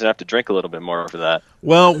think you guys are going to have to drink a little bit more for that.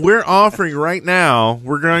 Well, we're offering right now,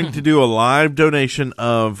 we're going to do a live donation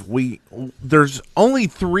of, there's only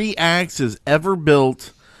 3 axes ever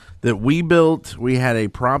built that we built. We had a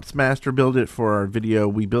props master build it for our video.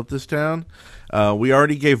 We built this down. We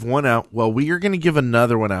already gave one out. Well, we are going to give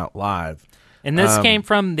another one out live. And this came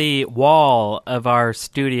from the wall of our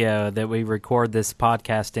studio that we record this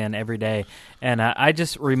podcast in every day. And I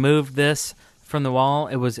just removed this from the wall.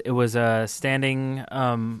 It was standing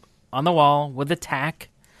on the wall with a tack,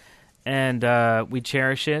 and we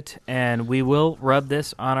cherish it. And we will rub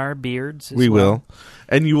this on our beards. We will,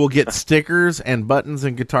 and you will get stickers and buttons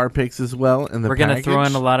and guitar picks as well. In the we're going to throw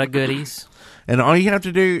in a lot of goodies, and all you have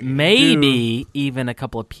to do maybe even a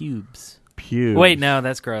couple of pubes. Wait, no,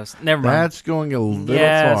 that's gross. Never mind. That's going a little far.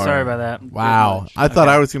 Yeah, sorry about that. Wow. I thought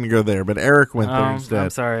I was going to go there, but Eric went there instead. I'm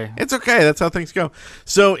sorry. It's okay. That's how things go.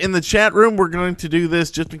 So in the chat room, we're going to do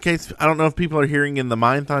this just in case. I don't know if people are hearing in the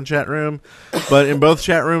Mindthon chat room, but in both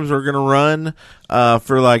chat rooms, we're going to run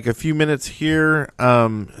for like a few minutes here.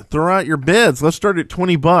 Throw out your bids. Let's start at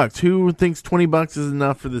 $20. Who thinks $20 is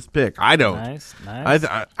enough for this pick? I don't. Nice.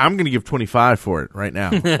 I'm going to give 25 for it right now.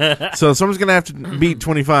 So someone's going to have to beat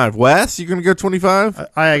 25. Wes, you going to go 25?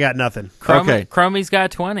 I got nothing. Okay. Chromie's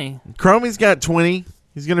got 20. Chromie's got 20.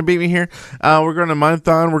 He's going to beat me here. We're going to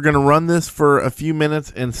Mindthon. We're going to run this for a few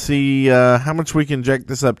minutes and see how much we can jack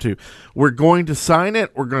this up to. We're going to sign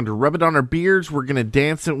it. We're going to rub it on our beards. We're going to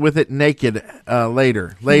dance it with it naked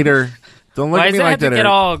later. Don't look at me like that, Eric. Why does it get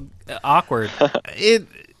all awkward?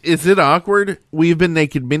 Is it awkward? We've been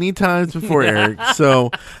naked many times before, Eric. So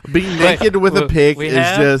being naked with a pig is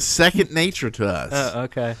just second nature to us.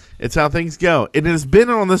 Okay. It's how things go. It has been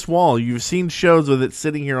on this wall. You've seen shows with it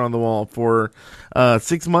sitting here on the wall for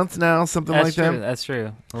 6 months now, something like that. That's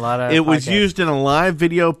true. A lot of it was used in a live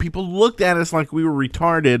video. People looked at us like we were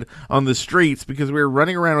retarded on the streets because we were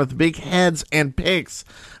running around with big heads and picks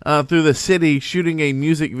through the city shooting a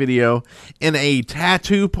music video in a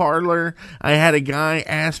tattoo parlor. I had a guy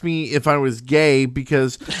ask me if I was gay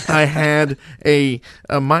because I had a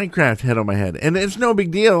Minecraft head on my head. And it's no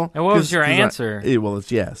big deal. And what was your answer? Well,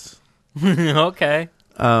 it's yes. Okay.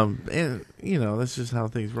 And, that's just how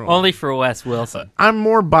things roll. Only for Wes Wilson. I'm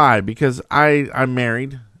more bi because I'm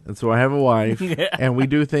married, and so I have a wife, and we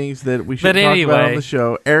do things that we shouldn't talk about on the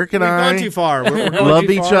show. Eric and I gone too far. We're love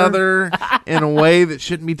each other in a way that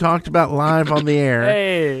shouldn't be talked about live on the air.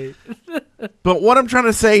 Hey. But what I'm trying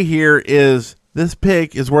to say here is this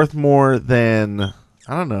pick is worth more than,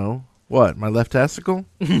 I don't know, what, my left testicle?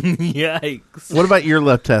 Yikes. What about your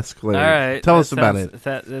left testicle? All right. Tell us about it.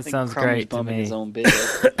 That sounds great to me. His own bid.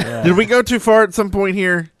 Yeah. Did we go too far at some point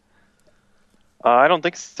here? I don't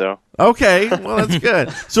think so. Okay, well, that's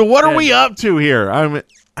good. So what are we up to here?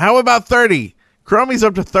 How about 30? Chromie's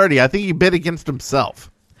up to 30. I think he bid against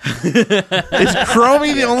himself. Is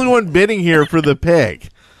Chromie the only one bidding here for the pick?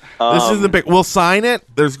 This is the pick. We'll sign it.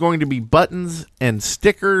 There's going to be buttons and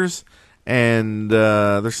stickers. And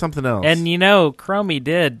there's something else. And Chromie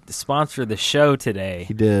did sponsor the show today.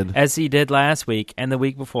 He did. As he did last week and the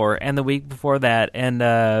week before and the week before that and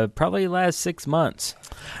probably the last 6 months.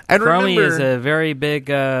 And Chromie remember, is a very big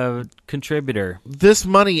contributor. This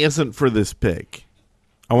money isn't for this pick.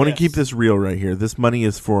 I want to keep this real right here. This money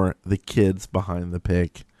is for the kids behind the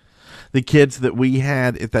pick. The kids that we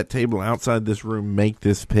had at that table outside this room make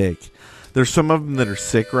this pick. There's some of them that are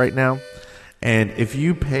sick right now. And if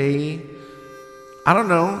you pay, I don't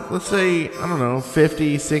know, let's say,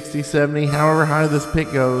 50, 60, 70, however high this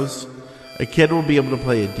pick goes, a kid will be able to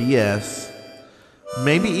play a DS,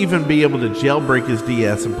 maybe even be able to jailbreak his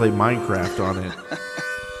DS and play Minecraft on it.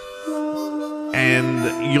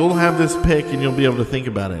 And you'll have this pick and you'll be able to think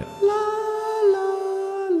about it.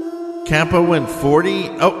 Capp00 went 40.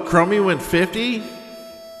 Oh, Chromie went 50.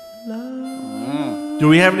 Do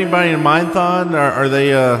we have anybody in Mindthon? Are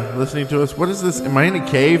they listening to us? What is this? Am I in a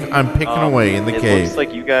cave? I'm picking away in the it cave. Looks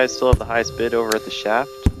like you guys still have the highest bid over at the shaft.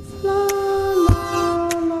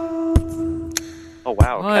 Oh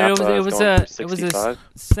wow! Well, Capp, it was going for a 65.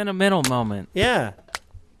 sentimental moment. Yeah.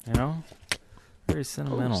 You know, very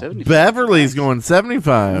sentimental. 75. Beverly's going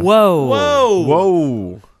 75. Whoa!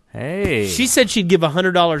 Whoa. Hey, She said she'd give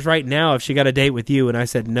 $100 right now if she got a date with you, and I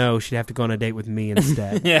said no, she'd have to go on a date with me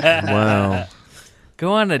instead. Wow.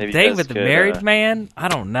 go on a Maybe you date guys with a could, married man? I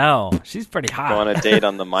don't know. She's pretty hot. Go on a date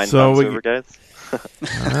on the Mindthon So we- server, guys.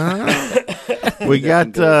 We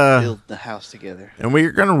got, build the house together. and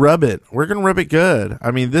we're going to rub it. We're going to rub it good.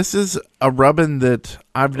 I mean, this is a rubbing that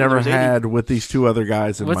I've never there's 80. had with these two other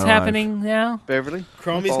guys in What's my happening now? Beverly,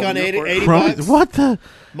 Chromie's Fall gone in 80 your court. life. bucks. What the?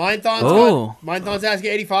 Mindthon's asking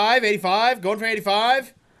 85, going for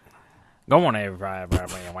 85. Go on, everybody.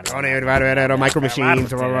 Micro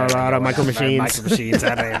machines, micro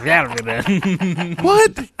machines.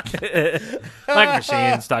 What? Micro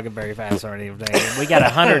machines talking very fast already. We got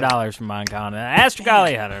 $100 from Minecon. Ask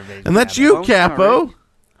golly, $100. And that's you, Phone Capo.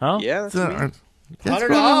 Huh? Yeah, that's me. That's $100.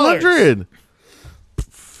 100.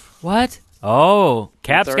 What? Oh,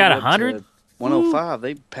 Cap's got 100. 105.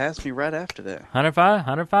 They passed me right after that. 105,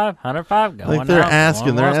 105, 105. I think they're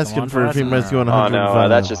asking. They're asking for if anybody's going Oh 105. no,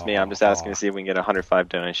 that's just me. I'm just asking to see if we can get a 105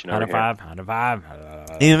 donation over 105,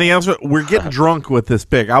 105. Anything else? We're getting drunk with this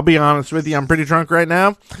pick. I'll be honest with you. I'm pretty drunk right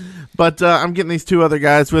now. But I'm getting these two other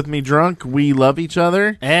guys with me drunk. We love each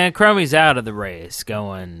other. And Chromie's out of the race.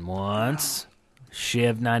 Going once.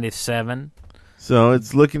 Shiv 97. So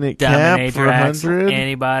it's looking at Cap Dominator for Axel. 100.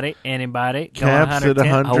 Anybody. Cap's at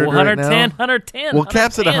 100 Oh, 110, right now. 110. Well,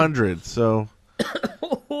 Cap's at 110. 100. So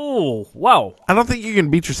Oh, whoa. I don't think you can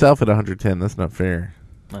beat yourself at 110. That's not fair.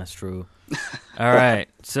 That's true. All right.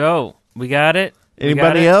 So we got it. We got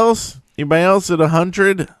Anybody it. else? Anybody else at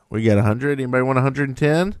 100? We got 100. Anybody want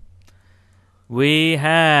 110? We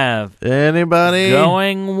have Anybody?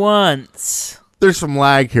 going once. There's some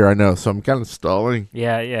lag here, I know, so I'm kind of stalling.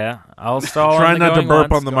 Yeah. I'll stall. Trying on the not to going burp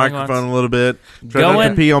once, on the going microphone once. a little bit. Try not to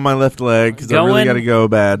Going- pee on my left leg because I really going- got to go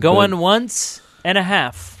bad. Going once and a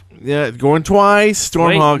half. but- yeah, going twice.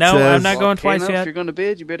 Stormhawk no, says. I'm not going twice Volcano, yet. If you're going to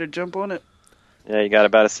bid, you better jump on it. Yeah, you got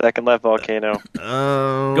about a second left, Volcano.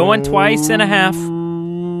 Going twice and a half.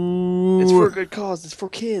 It's for a good cause. It's for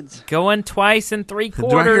kids. Going twice and three Do I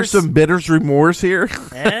hear quarters. some bitter's remorse here?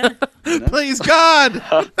 Eh? Please, God.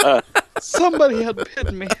 Somebody had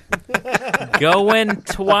bid me. Going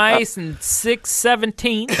twice and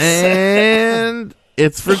 6/17. And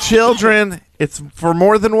it's for children. It's for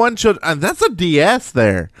more than one child. That's a DS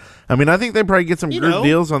there. I mean, I think they probably get some good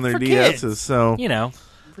deals on their for DSs. kids. So You know.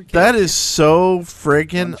 that is so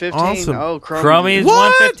freaking 115. awesome. Oh, Chromie's What?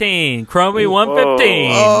 115. Chromie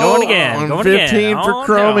 115. Oh, Going again. Going 115 again. for Oh,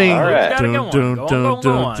 Chromie. no. All right. Gotta go on. Dun, Go on, dun, go on, dun,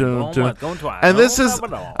 go on. dun, Going dun. once, going twice. And this Oh, is, no,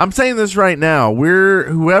 no. I'm saying this right now.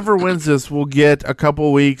 Whoever wins this will get a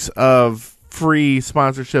couple weeks of free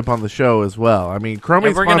sponsorship on the show as well. I mean, Chromie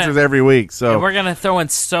And we're gonna- sponsors every week, so And we're gonna throw in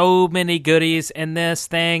so many goodies in this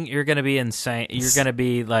thing. You're gonna be insane. You're gonna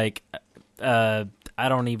be like, I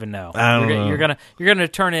don't even know. I don't you're, know. You're gonna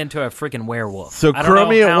turn into a freaking werewolf. So I don't know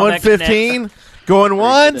Chromie at how that 115, going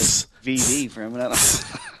once, VD from it.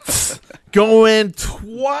 going twice.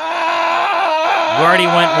 We already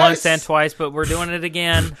went once and twice, but we're doing it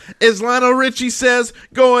again. As Lionel Richie says,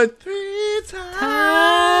 going 3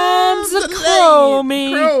 times a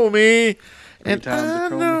Chromie. Chromie. And times a I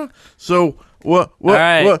Chromie. know. So what? All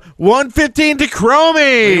right. 115 to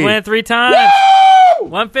Chromie. We went 3 times. Woo!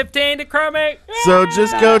 115 to Chromie. So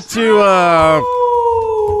just go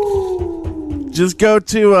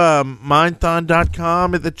to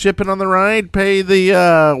mindthon.com at the chipping on the right. Pay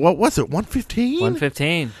the what was it? 115.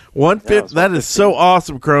 115. 150. That is so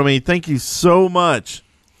awesome, Chromie. Thank you so much.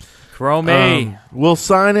 Chromie. We'll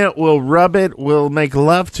sign it. We'll rub it. We'll make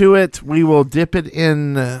love to it. We will dip it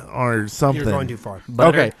in or something. You're going too far.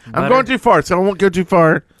 Okay, I'm going too far, so I won't go too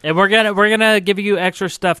far. And we're gonna give you extra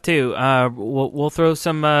stuff too. We'll throw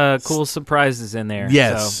some cool surprises in there.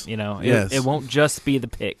 Yes. So, you know, Yes. it won't just be the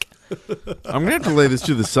pick. I'm gonna have to lay this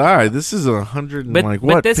to the side. This is $100 and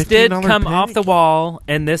But this did $15 come pick? off the wall,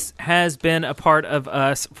 and this has been a part of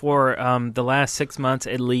us for the last 6 months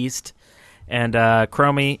at least. And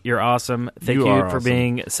Chromie, you're awesome. Thank You you are for awesome.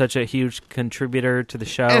 being such a huge contributor to the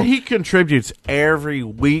show. And he contributes every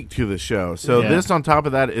week to the show. So Yeah. this on top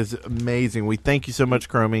of that is amazing. We thank you so much,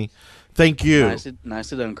 Chromie. Thank you.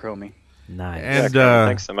 Nicely done, Chromie. Nice. And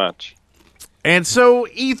Thanks so much. And so,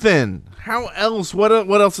 Ethan, how else? What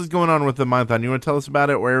else is going on with the Mindthon? You want to tell us about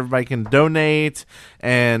it, where everybody can donate,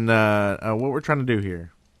 and what we're trying to do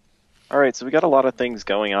here? All right, so we got a lot of things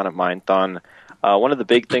going on at Minethon. One of the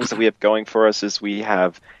big things that we have going for us is we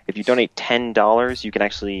have, if you donate $10, you can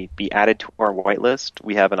actually be added to our whitelist.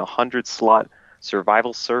 We have an 100-slot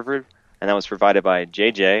survival server, and that was provided by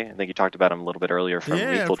JJ. I think you talked about him a little bit earlier from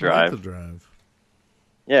Lethal Drive.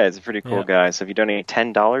 Yeah, he's a pretty cool guy. So if you donate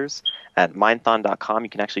 $10 at minethon.com, you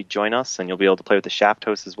can actually join us, and you'll be able to play with the Shaft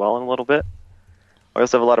host as well in a little bit. We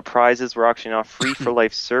also have a lot of prizes. We're auctioning off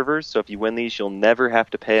free-for-life servers, so if you win these, you'll never have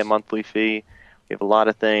to pay a monthly fee. We have a lot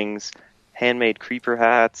of things, handmade creeper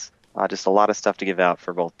hats, just a lot of stuff to give out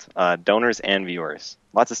for both donors and viewers.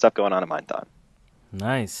 Lots of stuff going on at Minethon.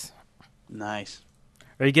 Nice. Nice.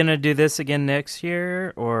 Are you going to do this again next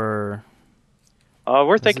year, or...?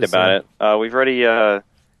 We're thinking about it. We've already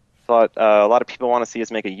thought a lot of people want to see us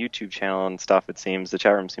make a YouTube channel and stuff, it seems. The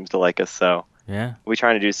chat room seems to like us, so... Yeah. We're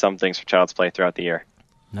trying to do some things for Child's Play throughout the year.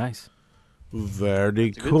 Nice.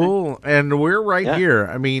 Very cool. And we're right here.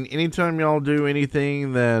 I mean, anytime y'all do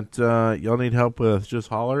anything that y'all need help with, just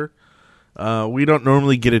holler. We don't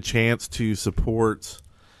normally get a chance to support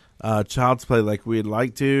Child's Play like we'd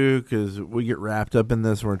like to because we get wrapped up in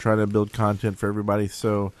this and we're trying to build content for everybody.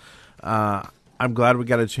 So I'm glad we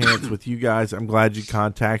got a chance with you guys. I'm glad you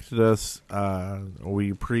contacted us.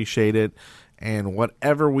 We appreciate it. And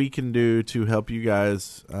whatever we can do to help you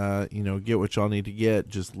guys, get what y'all need to get,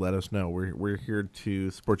 just let us know. We're here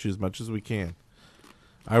to support you as much as we can.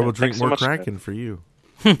 I will drink more Kraken for you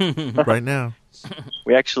right now.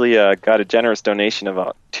 We actually got a generous donation of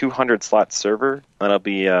a 200-slot server. That'll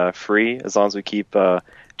be free as long as we keep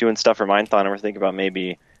doing stuff for Minethon. And we're thinking about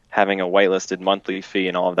maybe having a whitelisted monthly fee,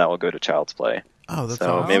 and all of that will go to Child's Play. Oh, that's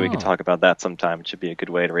so awesome. Maybe we can talk about that sometime. It should be a good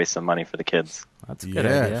way to raise some money for the kids. That's a good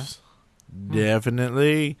idea.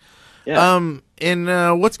 Definitely. Yeah.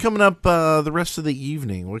 And what's coming up the rest of the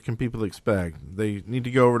evening? What can people expect? They need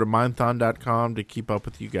to go over to minethon.com to keep up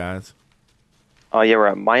with you guys. Yeah, we're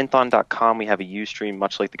at minethon.com. We have a Ustream,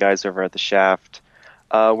 much like the guys over at the Shaft.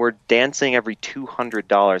 We're dancing every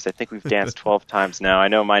 $200. I think we've danced 12 times now. I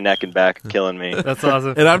know my neck and back are killing me. That's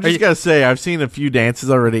awesome. And I'm just going to say, I've seen a few dances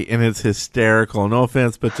already, and it's hysterical. No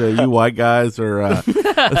offense, but you white guys are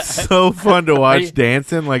so fun to watch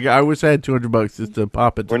dancing. Like, I wish I had $200 just to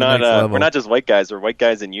pop it to the next level. We're not just white guys. We're white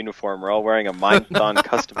guys in uniform. We're all wearing a Minethon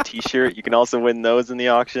custom T-shirt. You can also win those in the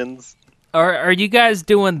auctions. Are you guys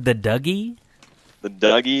doing the Dougie? The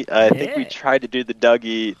Dougie? I think we tried to do the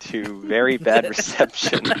Dougie to very bad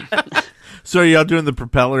reception. So are y'all doing the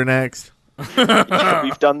propeller next? Yeah,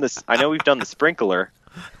 we've done this. I know we've done the sprinkler.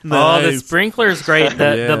 Nice. Oh, the sprinkler's great.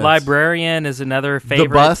 The librarian is another favorite.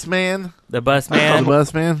 The bus man? The bus man. The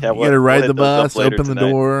bus man? Yeah, you got to ride the bus, open the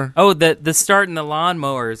door. Oh, the starting the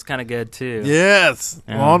lawnmower is kind of good, too. Yes.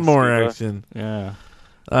 Lawnmower action. Yeah.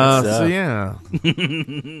 So, yeah.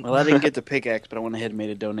 Well, I didn't get the pickaxe, but I went ahead and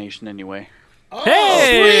made a donation anyway. Oh,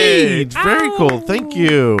 hey! Sweet. Very cool. Thank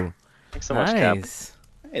you. Thanks so much, Cap. Hey,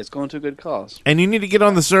 it's going to a good cause. And you need to get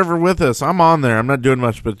on the server with us. I'm on there. I'm not doing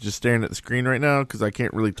much but just staring at the screen right now because I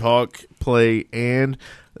can't really talk, play, and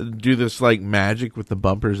do this like magic with the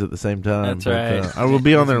bumpers at the same time. That's right. I will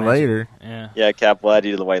be on there later. Yeah, Cap, we'll add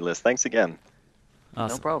you to the whitelist. Thanks again.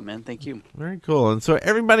 Awesome. No problem, man. Thank you. Very cool. And so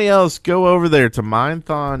everybody else, go over there to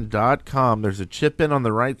minethon.com. There's a chip in on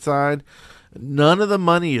the right side. None of the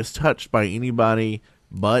money is touched by anybody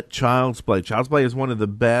but Child's Play. Child's Play is one of the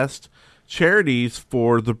best charities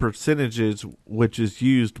for the percentages which is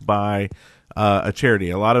used by a charity.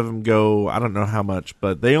 A lot of them go, I don't know how much,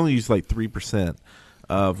 but they only use like 3%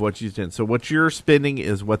 of what's used in. So what you're spending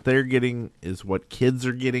is what they're getting, is what kids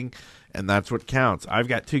are getting, and that's what counts. I've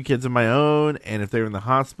got 2 kids of my own, and if they're in the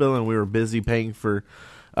hospital and we were busy paying for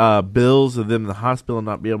bills of them in the hospital and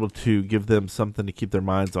not be able to give them something to keep their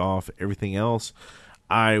minds off everything else,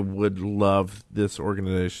 I would love this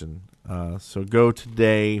organization. So go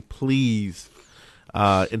today, please.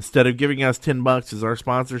 Instead of giving us $10 as our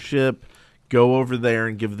sponsorship, go over there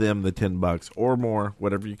and give them the $10 or more,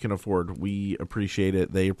 whatever you can afford. We appreciate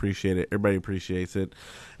it. They appreciate it. Everybody appreciates it.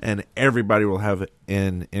 And everybody will have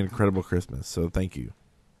an incredible Christmas. So thank you.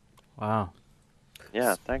 Wow.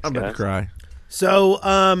 Yeah, thanks, I'm guys. going to cry. So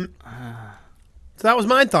that was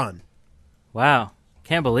Minethon. Wow.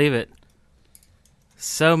 Can't believe it.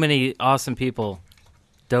 So many awesome people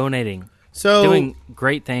donating. So doing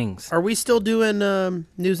great things. Are we still doing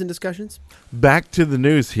news and discussions? Back to the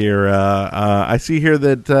news here. I see here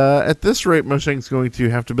that at this rate, Mushang's going to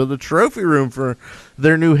have to build a trophy room for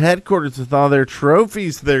their new headquarters with all their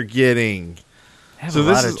trophies they're getting. So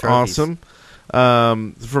this is awesome.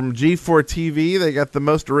 From G4 TV, they got the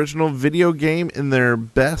most original video game in their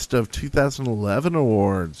Best of 2011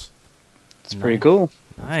 awards. It's pretty cool.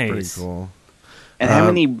 Nice. Pretty cool. And how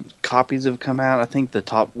many copies have come out. I think the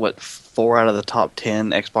top 4 out of the top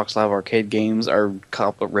 10 Xbox Live Arcade games are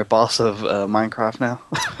rip-offs of Minecraft now.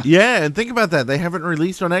 Yeah, and think about that. They haven't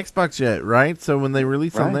released on Xbox yet, right? So when they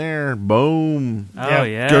release on there, boom. Oh,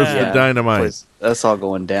 yeah. Goes the dynamite. That's all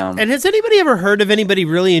going down. And has anybody ever heard of anybody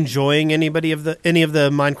really enjoying any of the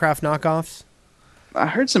Minecraft knockoffs? I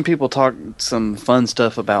heard some people talk some fun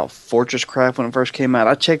stuff about Fortress Craft when it first came out.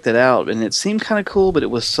 I checked it out, and it seemed kind of cool, but it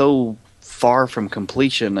was so far from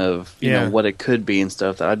completion of you know what it could be and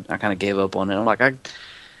stuff that I kind of gave up on it. I'm like,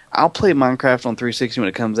 I'll play Minecraft on 360 when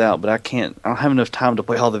it comes out, but I don't have enough time to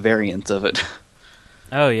play all the variants of it.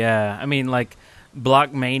 Oh yeah, I mean like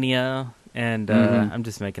Blockmania and I'm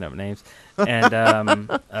just making up names and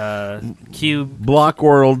Cube Block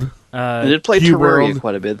World. I did play Cube Terraria World.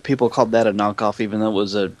 quite a bit. People called that a knockoff, even though it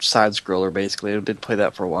was a side scroller. Basically, I did play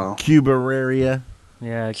that for a while. Cuberaria.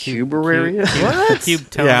 Yeah, Cuberaria. What?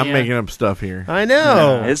 Cubetonia. Yeah, I'm making up stuff here. I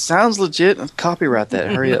know. It sounds legit. Copyright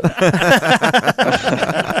that. Hurry up.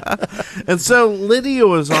 And so Lydia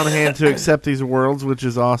was on hand to accept these awards, which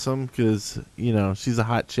is awesome because she's a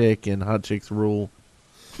hot chick and hot chicks rule.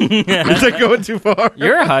 Is that going too far?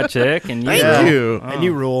 You're a hot chick, and Thank you. And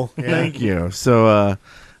you rule. Yeah. Thank you. So,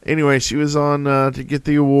 anyway, she was on to get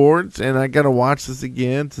the awards, and I got to watch this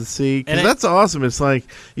again to see because that's awesome. It's like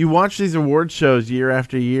you watch these award shows year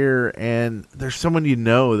after year, and there's someone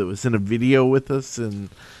that was in a video with us and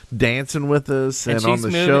dancing with us and on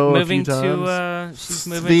the show a few times. She's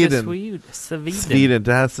moving to Sweden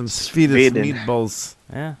to have some Swedish meatballs.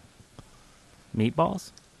 Yeah,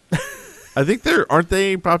 meatballs. I think aren't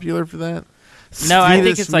they popular for that? No, I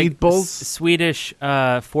think it's meatballs? like Swedish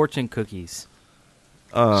fortune cookies.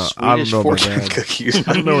 I don't know fortune about that. cookies.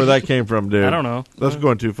 I don't know where that came from, dude. I don't know. That's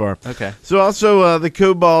going too far. Okay. So also the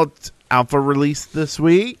Cobalt Alpha released this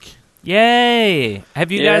week. Yay!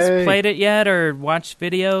 Have you guys played it yet or watched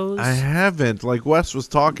videos? I haven't. Like Wes was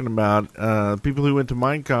talking about, people who went to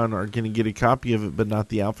Minecon are going to get a copy of it, but not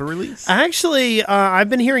the alpha release. Actually, I've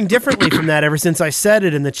been hearing differently from that ever since I said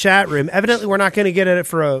it in the chat room. Evidently, we're not going to get it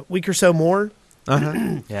for a week or so more.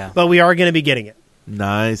 Yeah, but we are going to be getting it.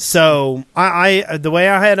 Nice. So I the way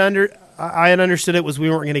I had understood it was we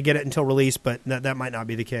weren't going to get it until release, but that might not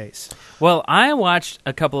be the case. Well, I watched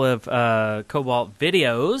a couple of Cobalt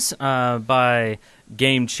videos by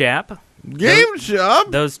Game Chap.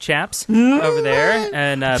 Those chaps over there.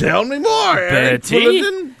 And tell me more,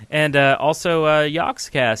 Betty. And also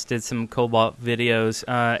Yogscast did some Cobalt videos,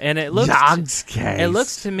 and it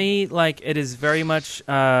looks to me like it is very much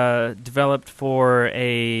developed for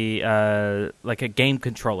a game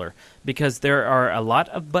controller, because there are a lot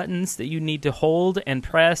of buttons that you need to hold and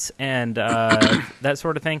press and that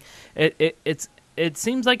sort of thing. It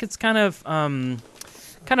seems like it's kind of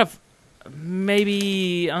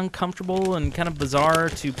maybe uncomfortable and kind of bizarre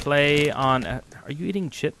to play on. Are you eating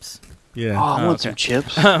chips? Yeah. Oh, I want some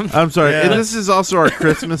chips. I'm sorry. Yeah. And this is also our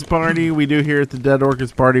Christmas party we do here at the Dead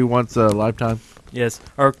Orchids Party once a lifetime. Yes,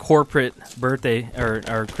 our corporate birthday or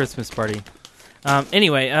our Christmas party.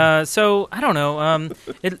 Anyway, so I don't know.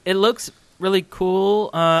 It looks really cool.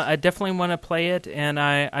 I definitely want to play it, and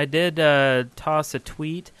I did toss a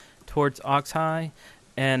tweet towards Oxhigh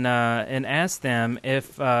and ask them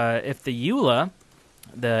if the EULA,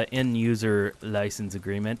 the end user license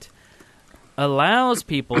agreement, allows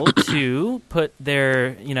people to put their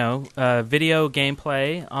video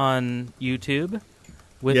gameplay on YouTube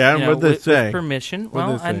with with permission.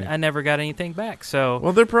 Well, I never got anything back.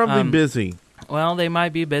 So they're probably busy. Well, they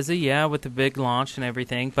might be busy, with the big launch and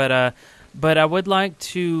everything. But I would like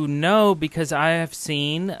to know, because I have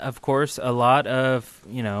seen, of course, a lot of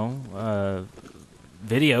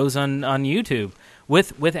videos on YouTube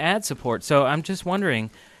with ad support. So I'm just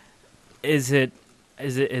wondering, is it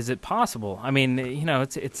possible? I mean,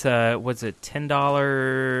 it's what's it, $10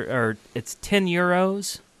 or it's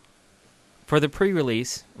 €10 for the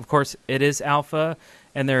pre-release. Of course, it is alpha,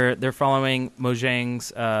 and they're following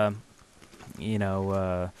Mojang's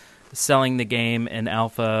selling the game in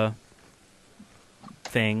alpha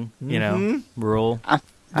thing, rule. I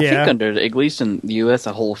think under, at least in the U.S.,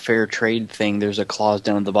 a whole fair trade thing, there's a clause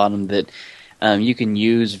down at the bottom that you can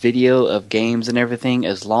use video of games and everything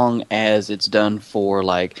as long as it's done for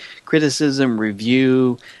like criticism,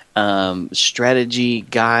 review, strategy,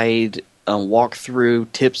 guide,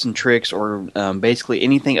 walkthrough, tips and tricks, or basically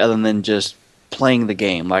anything other than just playing the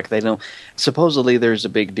game. Like they don't. Supposedly, there's a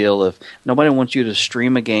big deal of nobody wants you to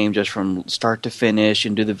stream a game just from start to finish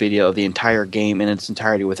and do the video of the entire game in its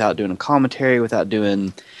entirety without doing a commentary, without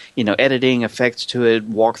doing editing, effects to it,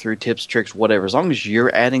 walkthrough, tips, tricks, whatever. As long as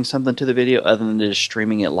you're adding something to the video other than just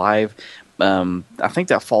streaming it live, I think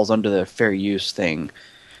that falls under the fair use thing.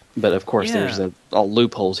 But of course, there's all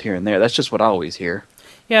loopholes here and there. That's just what I always hear.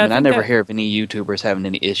 Yeah, I never hear of any YouTubers having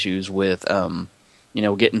any issues with,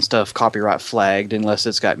 getting stuff copyright flagged unless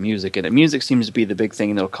it's got music in it. Music seems to be the big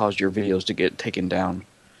thing that'll cause your videos to get taken down.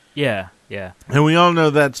 Yeah. And we all know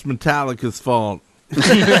that's Metallica's fault.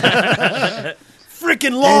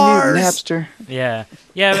 Freaking Lars! Napster. Yeah.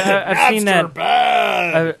 I've seen that.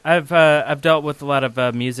 Bad. I've dealt with a lot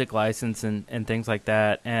of music license and things like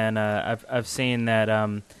that, and I've seen that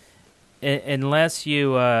unless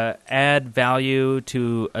you add value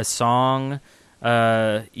to a song,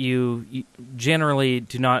 you generally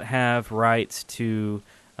do not have rights to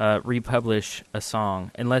republish a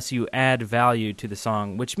song unless you add value to the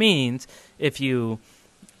song, which means if you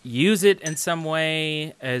use it in some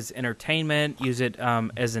way as entertainment, use it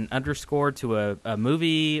as an underscore to a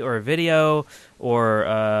movie or a video,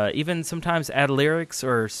 or even sometimes add lyrics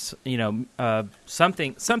or something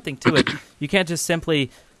to it. You can't just simply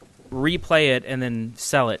replay it and then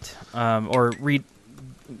sell it or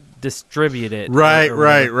redistribute it. Right.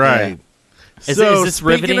 Yeah. Is this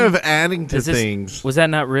riveting? Speaking of adding to things... Was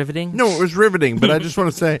that not riveting? No, it was riveting, but I just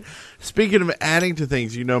want to say, speaking of adding to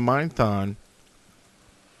things, Minethon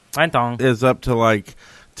is up to like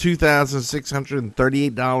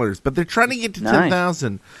 $2,638, but they're trying to get to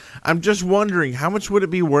 $10,000. I'm just wondering, how much would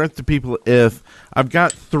it be worth to people if I've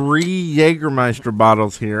got 3 Jägermeister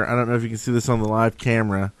bottles here. I don't know if you can see this on the live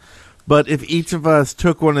camera, but if each of us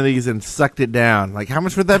took one of these and sucked it down, like how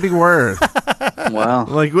much would that be worth? Wow.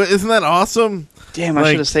 Like, isn't that awesome? Damn, I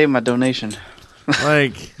should have saved my donation.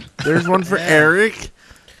 Like, there's one for Eric.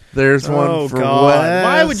 There's one for Wes.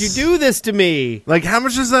 Why would you do this to me? Like, how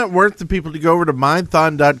much is that worth to people to go over to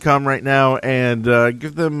Mindthon.com right now and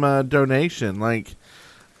give them a donation? Like,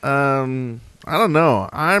 I don't know.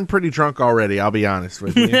 I'm pretty drunk already, I'll be honest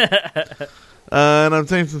with you. And I'm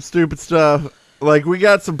saying some stupid stuff. Like, we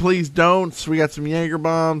got some please don'ts. We got some Jaeger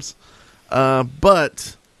bombs.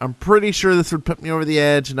 But I'm pretty sure this would put me over the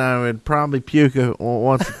edge, and I would probably puke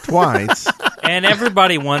once or twice. And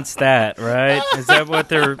everybody wants that, right? Is that what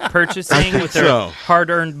they're purchasing with their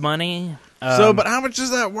hard-earned money? But how much is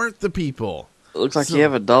that worth to people? It looks like you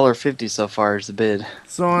have $1.50 so far as the bid.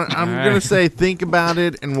 So I'm going to say think about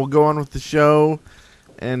it, and we'll go on with the show.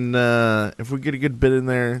 And if we get a good bid in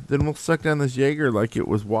there, then we'll suck down this Jaeger like it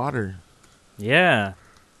was water. Yeah.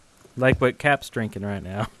 Like what Cap's drinking right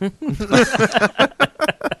now.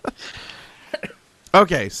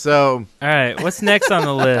 Okay, so... All right, what's next on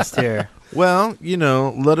the list here? Well,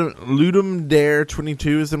 Ludum Dare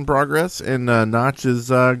 22 is in progress, and Notch is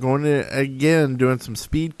going to, again, doing some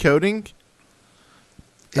speed coding.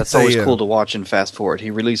 That's always cool to watch and fast forward.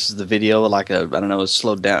 He releases the video like a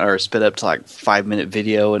slowed down or sped up to like 5-minute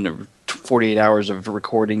video and 48 hours of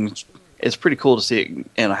recording. It's pretty cool to see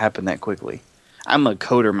it happen that quickly. I'm a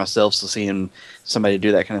coder myself, so seeing somebody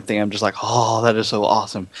do that kind of thing, I'm just like, oh, that is so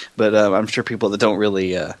awesome. But I'm sure people that don't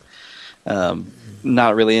really,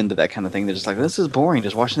 not really into that kind of thing, they're just like, this is boring,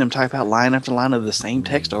 just watching them type out line after line of the same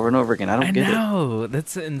text over and over again. I don't get it. I know,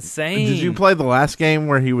 that's insane. Did you play the last game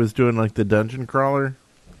where he was doing like the dungeon crawler?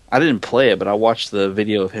 I didn't play it, but I watched the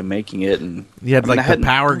video of him making it, and he had the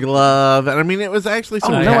power glove, and I mean, it was actually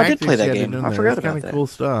some. Oh no, I did play that game. I forgot about that. Kind of cool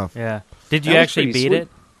stuff. Yeah. Did you actually beat it?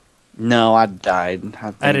 No, I died.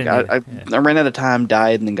 I ran out of time,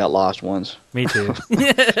 died, and then got lost once. Me too.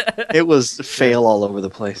 It was fail all over the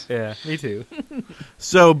place. Yeah, me too.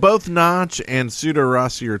 So both Notch and Pseudo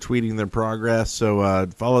Rossi are tweeting their progress, so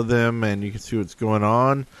follow them and you can see what's going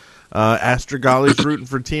on. Astrogali's rooting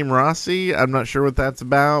for Team Rossi. I'm not sure what that's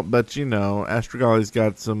about, but Astrogali's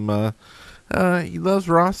got some... he loves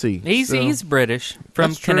Rossi. He's British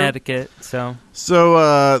from Connecticut, so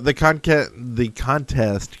the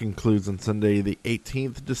contest concludes on Sunday, the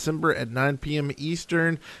 18th December at 9 p.m.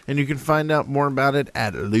 Eastern, and you can find out more about it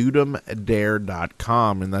at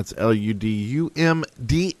ludumdare.com, and that's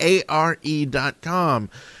LUDUMDARE.com.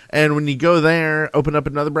 And when you go there, open up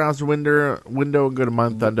another browser window, and go to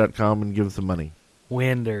mindthon.com and give us some money.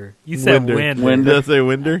 Winder. You said Winder. Did I say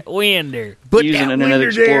Winder? Winder. Put using that Internet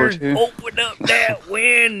Explorer too. Open up that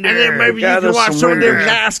Winder. And then maybe you can watch some of them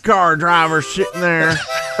NASCAR drivers sitting there.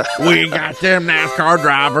 We got them NASCAR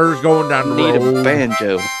drivers going down the road. Need a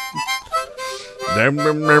banjo. And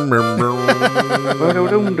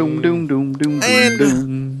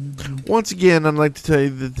once again, I'd like to tell you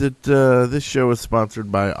that this show is sponsored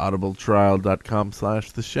by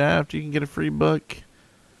audibletrial.com/The Shaft. You can get a free book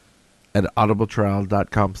at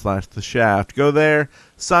audibletrial.com/The Shaft. Go there,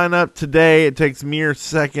 sign up today. It takes mere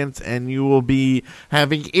seconds, and you will be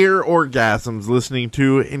having ear orgasms listening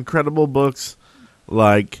to incredible books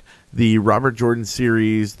like the Robert Jordan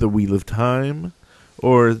series, The Wheel of Time,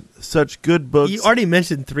 or such good books. You already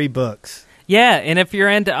mentioned 3 books. Yeah, and if you're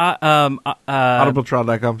into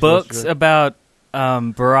audibletrial.com books about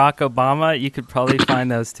Barack Obama, you could probably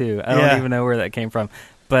find those too. I don't Yeah. even know where that came from.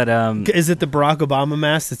 But Is it the Barack Obama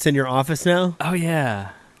mask that's in your office now? oh yeah,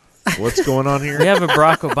 What's going on here? we have a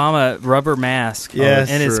Barack Obama rubber mask. Yes.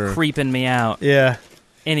 and Sure. it's creeping me out. Yeah.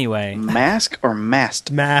 Anyway, Mask or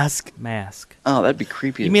mast? Mask. mask. Oh, that'd be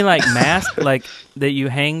creepy. You mean like mask, like that you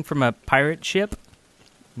hang from a pirate ship?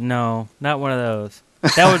 No, not one of those.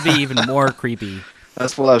 That would be even more creepy.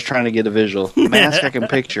 That's what I was trying to get a visual. Mask I can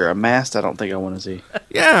picture. A mast I don't think I want to see.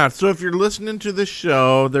 Yeah, so if you're listening to this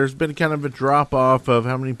show, there's been kind of a drop-off of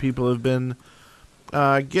how many people have been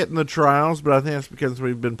getting the trials, but I think that's because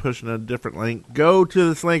we've been pushing a different link. Go to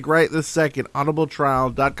this link right this second,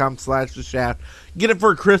 audibletrial.com/the shaft. Get it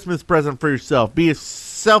for a Christmas present for yourself. Be a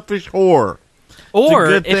selfish whore. Or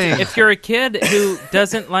good thing. if you're a kid who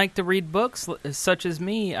doesn't like to read books, such as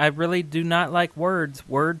me, I really do not like words.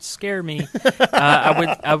 Words scare me.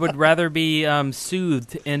 I would rather be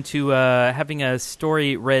soothed into having a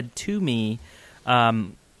story read to me.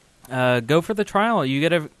 Go for the trial.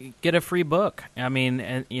 You get a free book. I mean,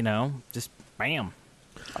 and, just bam.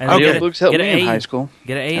 And Okay. Books helped me in high school.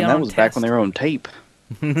 Get an A and on that was test. back when they were on tape.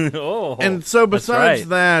 Oh, And so that's besides right.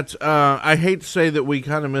 that, I hate to say that we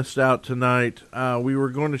kind of missed out tonight. We were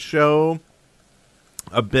going to show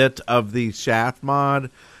a bit of the Shaft mod.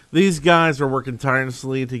 These guys are working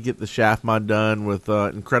tirelessly to get the Shaft mod done with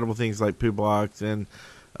incredible things like Poo Blocks and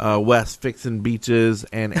Wes fixing beaches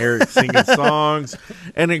and Eric singing songs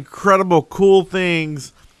and incredible cool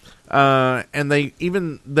things. And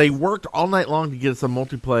they worked all night long to get us a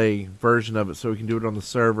multiplayer version of it so we can do it on the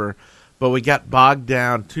server. But we got bogged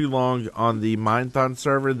down too long on the Minethon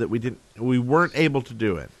server that we weren't able to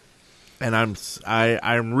do it. And I'm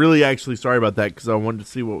really actually sorry about that because I wanted to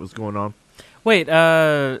see what was going on. Wait,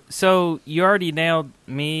 so you already nailed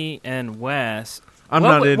me and Wes. I'm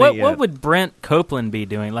not in it yet. What would Brent Copeland be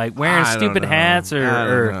doing? Like wearing I don't stupid know. hats I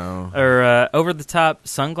don't or over the top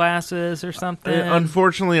sunglasses or something?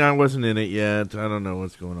 Unfortunately, I wasn't in it yet. I don't know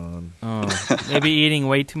what's going on. Oh, maybe eating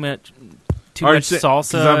way too much Are you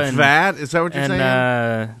salsa. 'cause I'm fat? Is that what you're saying?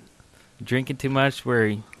 And drinking too much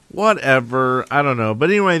Whatever. I don't know.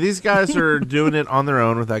 But anyway, these guys are doing it on their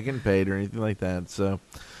own without getting paid or anything like that. So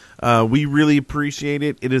we really appreciate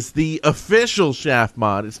it. It is the official Shaft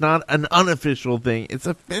mod. It's not an unofficial thing. It's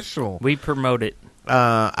official. We promote it.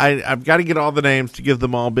 I've got to get all the names to give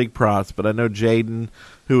them all big props, but I know Jaden,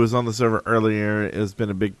 who was on the server earlier, has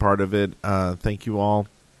been a big part of it. Thank you all.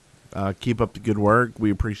 Keep up the good work.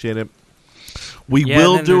 We appreciate it. We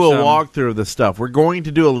will do a walkthrough of this stuff. We're going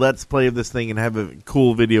to do a let's play of this thing and have a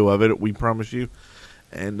cool video of it. We promise you.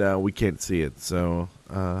 And we can't see it. So,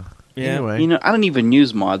 anyway. I don't even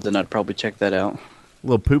use mods, and I'd probably check that out. A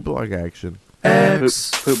little poop block action.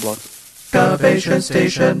 Poop block. Excavation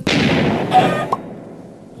station.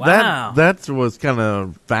 Wow. That was kind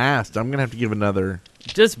of fast. I'm going to have to give another.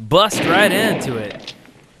 Just bust right into it.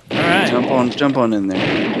 All right. Jump on in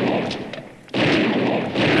there.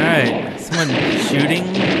 All right. Someone shooting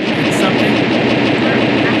something?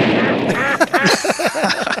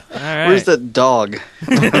 All right. Where's that dog?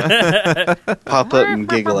 Pop up and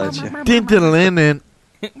giggle at you.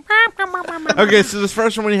 Okay, so this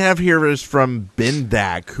first one we have here is from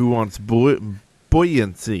Bendak, who wants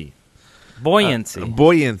buoyancy.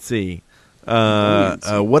 Buoyancy.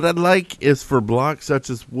 What I'd like is for blocks such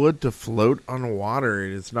as wood to float on water.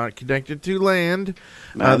 It is not connected to land.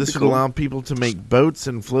 This would allow people to make boats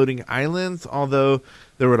and floating islands, although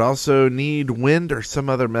there would also need wind or some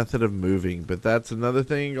other method of moving. But that's another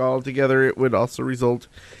thing altogether. It would also result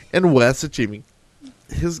in Wes achieving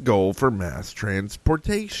his goal for mass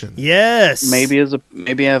transportation. Yes. Maybe have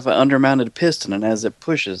an undermounted piston, and as it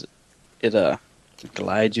pushes, it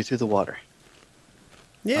glides you through the water.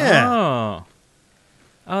 Yeah.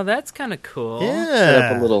 Oh, that's kind of cool. Yeah. Set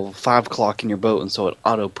up a little 5 o'clock in your boat, and so it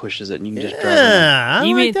auto pushes it, and you can just drive around. Yeah,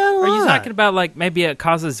 You I like mean? that a Are you lot. talking about like maybe it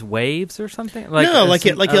causes waves or something? No, it'll like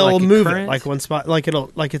a move current? it like one spot, like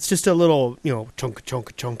it's just a little chunk,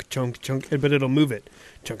 but it'll move it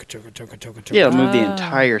chunk. Yeah, it'll move the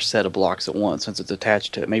entire set of blocks at once since it's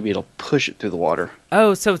attached to it. Maybe it'll push it through the water.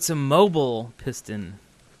 Oh, so it's a mobile piston.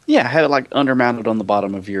 Yeah, have it like undermounted on the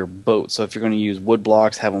bottom of your boat. So if you're going to use wood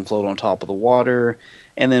blocks, have them float on top of the water,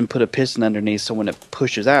 and then put a piston underneath so when it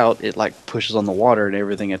pushes out, it like pushes on the water and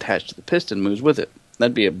everything attached to the piston moves with it.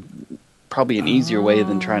 That'd be probably an easier way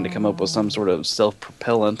than trying to come up with some sort of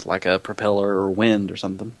self-propellant like a propeller or wind or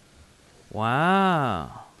something. Wow.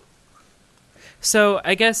 So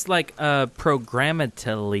I guess like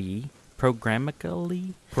programmatically,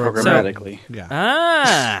 Programmatically.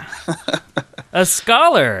 Yeah. A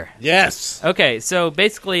scholar. Yes. Okay, so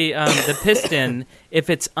basically, the piston, if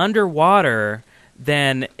it's underwater,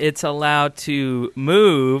 then it's allowed to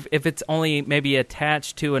move if it's only maybe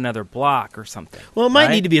attached to another block or something. Well, it might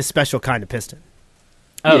right? need to be a special kind of piston.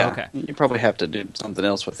 Oh, Yeah, okay. You probably have to do something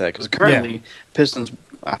else with that because currently pistons,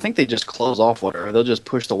 I think they just close off water. They'll just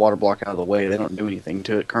push the water block out of the way. They don't do anything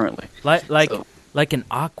to it currently. Like an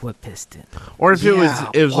aqua piston. Or if it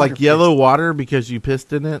was like yellow water because you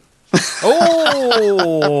pissed in it.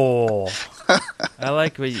 Oh, I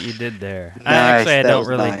like what you did there. Nice, I that was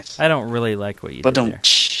nice. I don't really like what you But did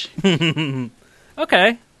don't. there.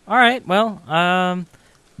 Okay. All right. Well,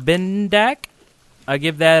 Bendak, I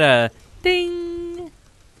give that a ding. Is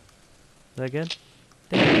that good?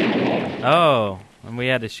 Ding. Oh, and we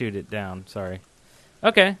had to shoot it down. Sorry.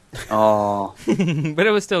 Okay. Oh. But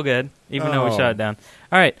it was still good, even though we shot it down.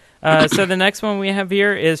 All right. So the next one we have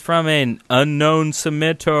here is from an unknown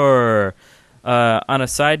submitter. On a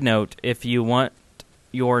side note, if you want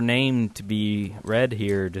your name to be read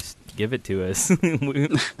here, just give it to us.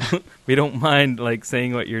 We don't mind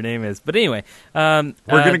saying what your name is. But anyway, we're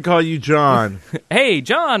gonna call you John. Hey,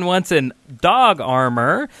 John wants an dog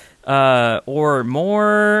armor or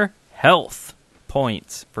more health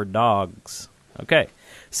points for dogs. Okay,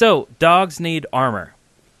 so dogs need armor.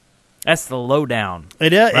 That's the lowdown.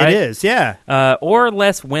 It is, yeah. Or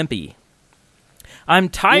less wimpy. I'm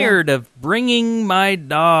tired of bringing my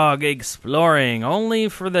dog exploring only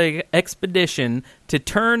for the expedition to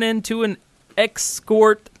turn into an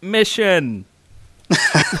escort mission.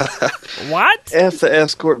 What? F the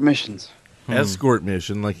escort missions. Escort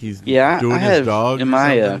mission, like he's doing I his have, dog. In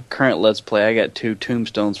my current Let's Play, I got 2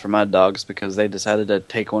 tombstones for my dogs because they decided to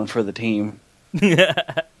take one for the team.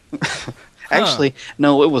 Actually,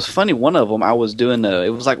 no, it was funny. One of them, I was doing it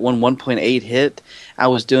was like 1.8 hit. I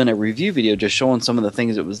was doing a review video just showing some of the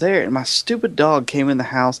things that was there, and my stupid dog came in the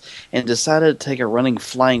house and decided to take a running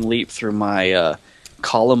flying leap through my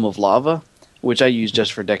column of lava, which I used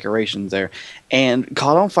just for decorations there, and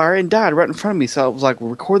caught on fire and died right in front of me. So I was like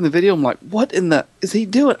recording the video. I'm like, what in the is he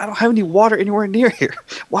doing? I don't have any water anywhere near here.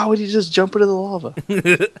 Why would he just jump into the lava?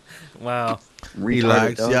 Wow.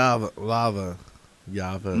 Relax, lava.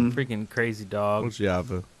 Java. Freaking crazy dog. What's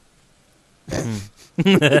Java?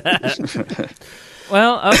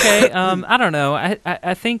 Well, okay. I don't know.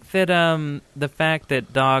 I think that the fact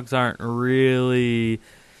that dogs aren't really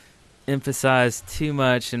emphasized too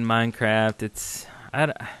much in Minecraft,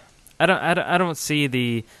 I don't see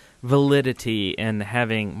the validity in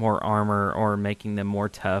having more armor or making them more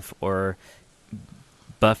tough or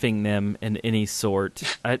buffing them in any sort.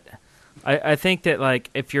 I think that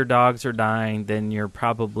if your dogs are dying, then you're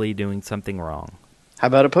probably doing something wrong. How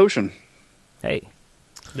about a potion? Hey,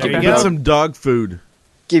 There you Get go. some dog food.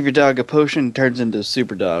 Give your dog a potion, it turns into a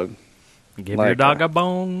super dog. give your dog a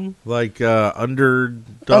bone. Like Underdog.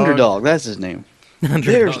 Underdog, that's his name.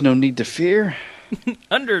 There's no need to fear.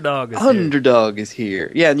 Underdog is Underdog is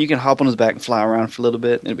here. Yeah, and you can hop on his back and fly around for a little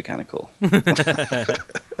bit. It'd be kind of cool. here.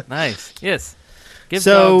 Nice. Yes. Give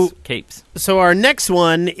So- dogs capes. So our next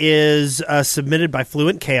one is submitted by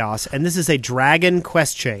Fluent Chaos, and this is a dragon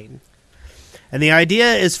quest chain. And the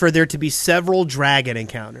idea is for there to be several dragon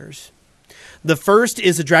encounters. The first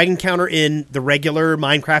is a dragon encounter in the regular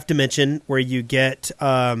Minecraft dimension, where you get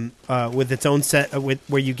with its own set,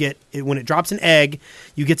 where you get when it drops an egg,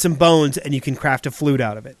 you get some bones, and you can craft a flute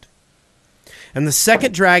out of it. And the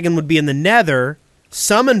second dragon would be in the Nether,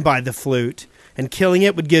 summoned by the flute, and killing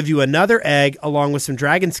it would give you another egg along with some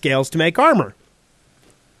dragon scales to make armor.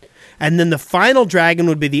 And then the final dragon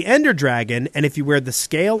would be the Ender Dragon, and if you wear the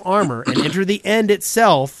scale armor and enter the end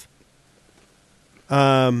itself,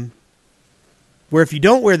 where if you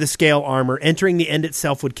don't wear the scale armor, entering the end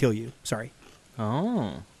itself would kill you. Sorry.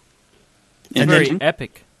 Oh. And Very then-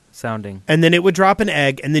 epic sounding. And then it would drop an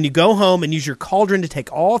egg, and then you go home and use your cauldron to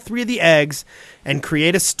take all 3 of the eggs and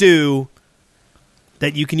create a stew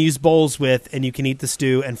that you can use bowls with, and you can eat the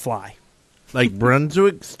stew and fly. Like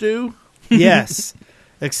Brunswick stew? Yes,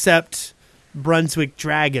 except Brunswick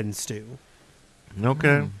dragon stew.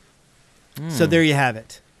 Okay. So there you have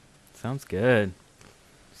it. Sounds good.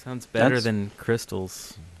 Sounds better That's- than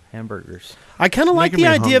Crystal's hamburgers. I kind of like Making the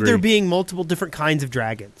me idea of there hungry. being multiple different kinds of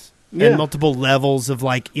dragons Yeah. and multiple levels of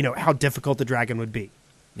how difficult the dragon would be.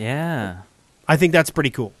 Yeah. I think that's pretty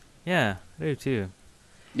cool. Yeah, I do too.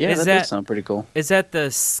 Yeah, Is that that- does sound pretty cool. Is that the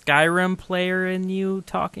Skyrim player in you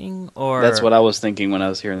talking, or That's what I was thinking when I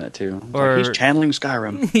was hearing that too. I was Or- like, he's channeling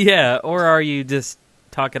Skyrim. Yeah, or are you just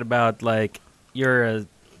talking about you're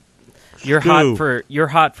Stew.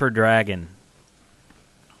 hot for dragon?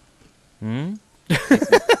 Van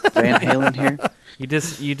Halen here.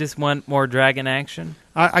 You just want more dragon action?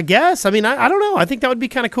 I guess. I mean, I don't know. I think that would be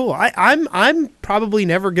kind of cool. I'm probably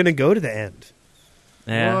never going to go to the end.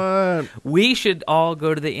 Yeah. We should all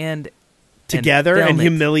go to the end together and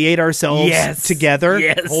humiliate ourselves together.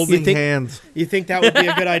 Yes. Holding hands. You think that would be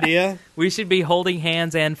a good idea? We should be holding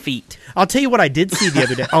hands and feet. I'll tell you what I did see the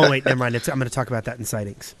other day. Oh, wait, never mind. I'm going to talk about that in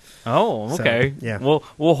sightings. Oh, okay. So, yeah.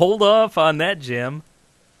 We'll hold off on that, Jim.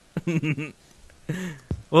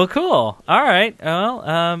 Well, cool. All right. Well,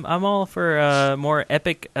 I'm all for more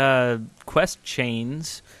epic quest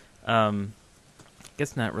chains. I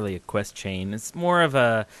guess not really a quest chain. It's more of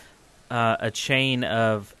a chain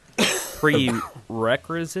of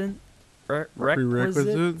prerequisites.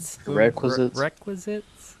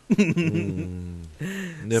 Requisites.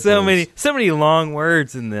 So many long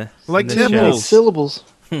words in the like in the nipples. Syllables.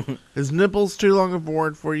 Is nipples too long of a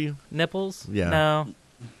word for you? Nipples? Yeah. No.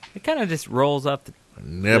 It kind of just rolls off the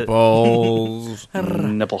nipples.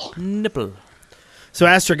 Nipple. So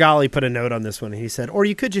Astrogali put a note on this one, and he said, or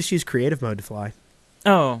you could just use creative mode to fly.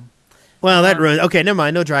 Oh. Well, that ruined. Okay, never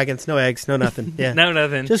mind. No dragons, no eggs, no nothing. Yeah. No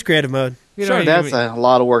nothing. Just creative mode. Sure, that's a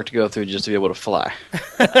lot of work to go through just to be able to fly.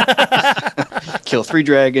 Kill 3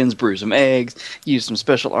 dragons, brew some eggs, use some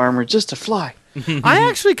special armor just to fly. I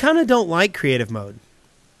actually kind of don't like creative mode.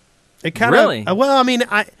 It kind of really. Well, I mean,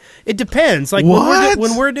 it depends. Like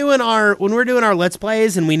when we're doing our let's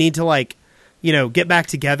plays and we need to get back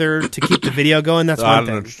together to keep the video going. That's one I don't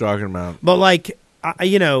thing. know what you're talking about. But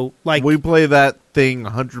we play that thing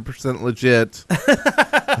 100% legit.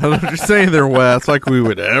 I'm just saying there, Wes. Like we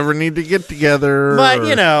would ever need to get together. But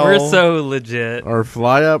we're so legit. Or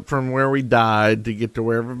fly up from where we died to get to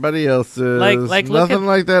where everybody else is. Like nothing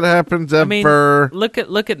like that happens ever. I mean,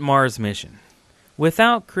 look at Mars mission.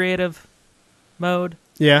 Without creative mode,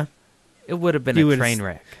 yeah, it would have been a train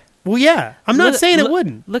wreck. Well, yeah, I'm not saying it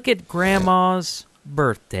wouldn't. Look at Grandma's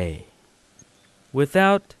birthday.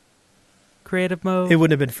 Without creative mode, it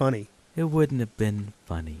wouldn't have been funny. It wouldn't have been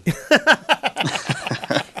funny.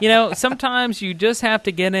 Sometimes you just have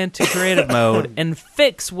to get into creative mode and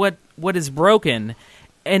fix what is broken,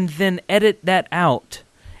 and then edit that out,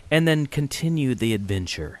 and then continue the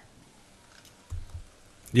adventure.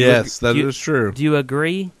 Yes, that is true. Do you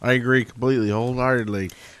agree? I agree completely,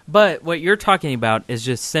 wholeheartedly. But what you're talking about is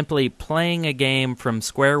just simply playing a game from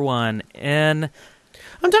square one in...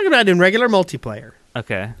 I'm talking about in regular multiplayer.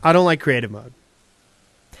 Okay. I don't like creative mode.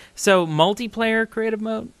 So multiplayer creative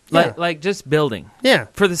mode? Yeah. Like just building? Yeah.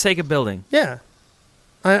 For the sake of building? Yeah.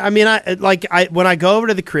 When I go over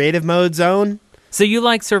to the creative mode zone... So you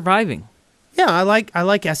like surviving? Yeah, I like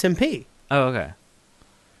SMP. Oh, okay.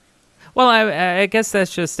 Well, I guess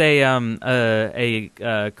that's just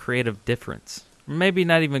a creative difference. Maybe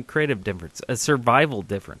not even creative difference, a survival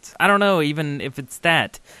difference. I don't know even if it's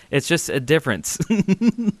that. It's just a difference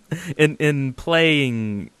in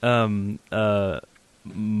playing mode.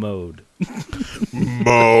 Mode.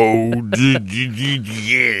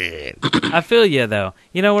 Yeah. I feel you though.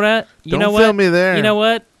 You know what? Don't feel me there. You know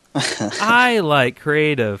what? I like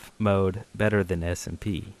creative mode better than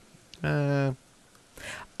SMP.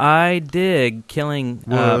 I dig killing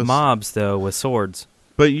mobs, though, with swords.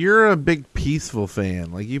 But you're a big peaceful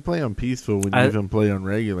fan. Like, you play on peaceful when you even play on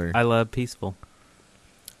regular. I love peaceful.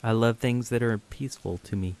 I love things that are peaceful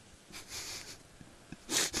to me.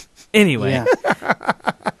 Anyway. Yeah.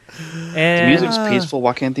 The music's peaceful.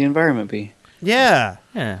 Why can't the environment be? Yeah.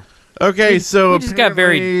 Yeah. Okay, so we just got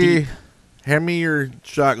very deep. Hand me your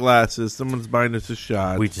shot glasses. Someone's buying us a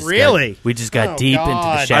shot. We just got deep into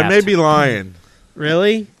the shaft. I may be lying.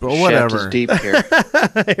 Really? But whatever. Shaft is deep here.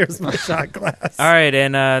 Here's my shot glass. All right,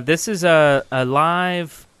 and this is a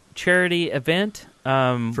live charity event. For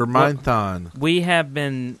Mindthon. We have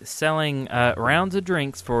been selling rounds of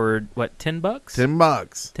drinks for, what, $10?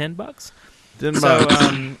 $10.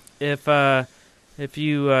 $10? $10. If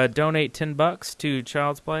you donate $10 to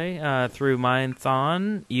Child's Play through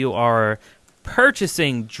Mindthon, you are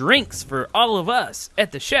purchasing drinks for all of us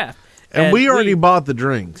at the chef. And we already bought the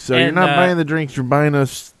drinks, so you're not buying the drinks. You're buying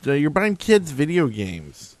us. You're buying kids video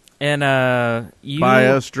games. And you buy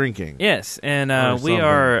us drinking. Yes, and we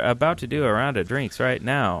are about to do a round of drinks right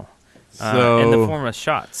now, in the form of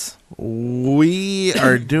shots. We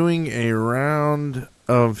are doing a round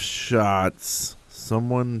of shots.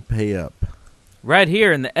 Someone pay up. Right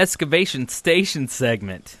here in the excavation station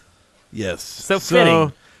segment. Yes. So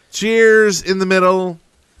fitting. Cheers in the middle.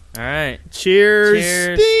 All right.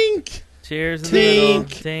 Cheers. Dink. Cheers in the middle.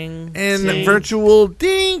 Ding. And ding. virtual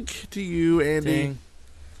dink to you, Andy. Ding.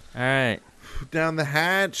 All right. Down the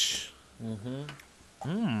hatch.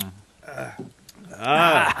 Mm-hmm.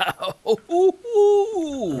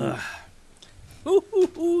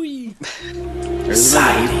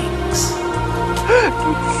 Sightings.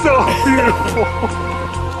 So beautiful.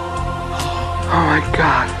 Oh my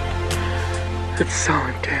God. It's so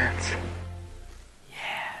intense.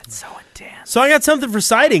 It's so intense. So I got something for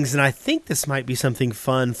sightings, and I think this might be something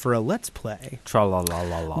fun for a Let's Play.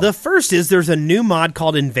 Tra-la-la-la-la. The first is there's a new mod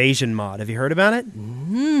called Invasion Mod. Have you heard about it?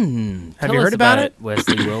 Have you heard about it?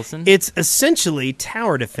 Wesley Wilson? It's essentially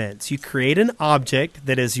tower defense. You create an object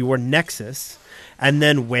that is your nexus, and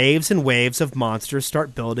then waves and waves of monsters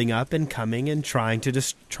start building up and coming and trying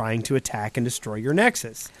to attack and destroy your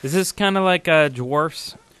nexus. Is this kind of like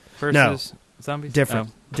dwarfs versus zombies? Different.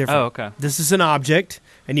 Oh, okay. This is an object,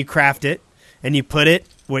 and you craft it, and you put it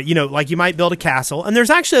where, like you might build a castle. And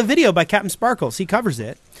there's actually a video by Captain Sparkles. He covers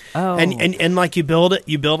it. Oh. And like you build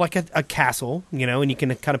like a castle, and you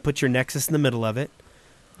can kind of put your nexus in the middle of it.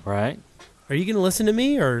 Right. Are you going to listen to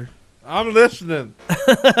me, or? I'm listening.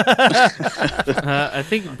 I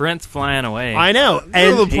think Brent's flying away. I know.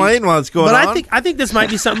 And the plane while it's going on. But I think this might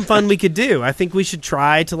be something fun we could do. I think we should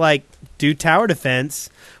try to do tower defense,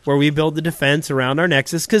 where we build the defense around our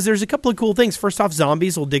nexus, because there's a couple of cool things. First off,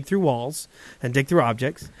 zombies will dig through walls and dig through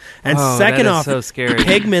objects. And second off, so scary.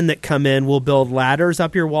 pigmen that come in will build ladders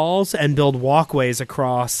up your walls and build walkways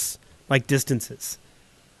across distances.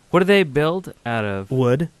 What do they build out of?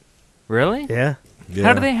 Wood. Really? Yeah.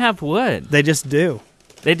 How do they have wood? They just do.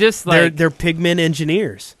 They just they're pigmen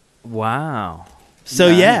engineers. Wow. So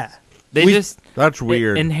yeah. That's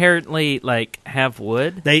weird. Inherently have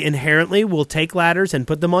wood? They inherently will take ladders and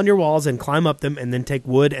put them on your walls and climb up them, and then take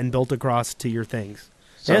wood and build across to your things.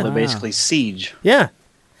 So they're basically siege. Yeah.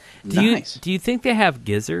 Nice. Do you think they have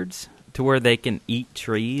gizzards to where they can eat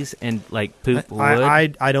trees and poop wood?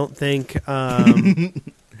 I don't think.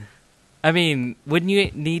 I mean, wouldn't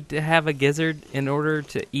you need to have a gizzard in order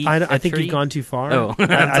to eat I think tree? you've gone too far. Oh,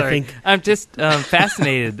 I think I'm just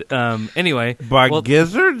fascinated. Anyway, by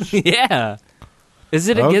gizzards? Yeah. Is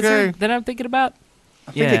it a gizzard that I'm thinking about?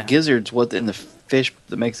 I think a gizzard's what in the fish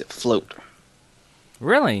that makes it float.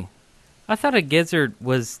 Really? I thought a gizzard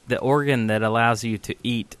was the organ that allows you to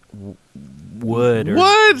eat wood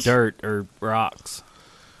or dirt or rocks.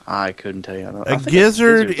 I couldn't tell you. A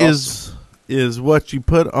gizzard is what you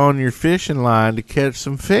put on your fishing line to catch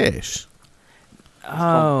some fish.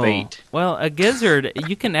 Oh, bait. Well, a gizzard,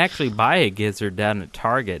 you can actually buy a gizzard down at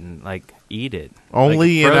Target and eat it.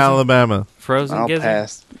 Only in Alabama. Frozen I'll gizzard.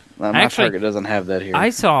 pass. My Target doesn't have that here. I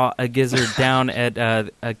saw a gizzard down at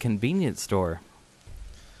a convenience store.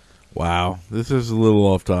 Wow, this is a little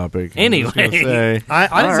off topic. Anyway, I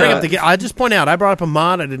didn't bring up I just point out I brought up a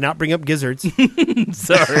mod. I did not bring up gizzards.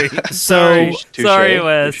 Sorry. Sorry,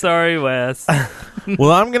 Wes. Sorry, Wes.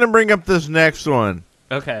 Well, I'm going to bring up this next one.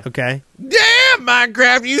 Okay. Damn,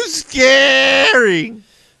 Minecraft, you scary!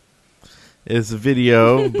 It's a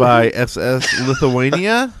video by SS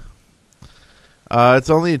Lithuania. It's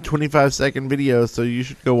only a 25-second video, so you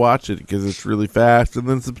should go watch it because it's really fast, and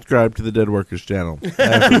then subscribe to the Dead Workers channel.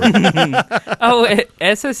 Oh,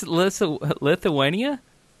 SS Lithuania?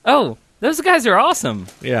 Oh, those guys are awesome.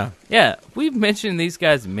 Yeah. Yeah, we've mentioned these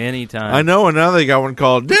guys many times. I know, and now they got one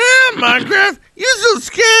called, Damn, Minecraft, you're so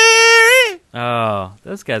scary! Oh,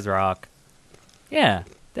 those guys rock. Yeah,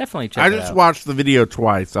 definitely check it out. I just watched the video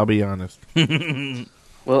twice, I'll be honest.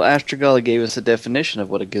 Well, Astrogully gave us a definition of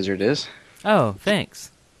what a gizzard is. Oh, thanks.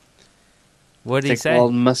 What did he say? Thick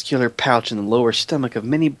walled muscular pouch in the lower stomach of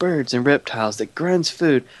many birds and reptiles that grinds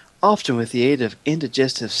food, often with the aid of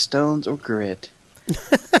indigestive stones or grit.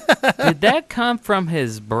 Did that come from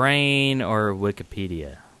his brain or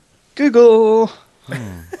Wikipedia? Google!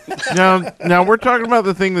 Now we're talking about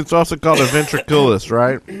the thing that's also called a ventriculus,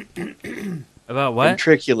 right? About what?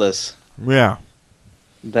 Ventriculus. Yeah.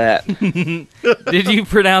 That. Did you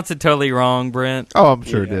pronounce it totally wrong, Brent? Oh, I'm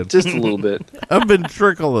sure it did. Just a little bit. A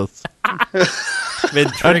ventriculus.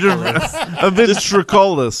 Ventriculus. A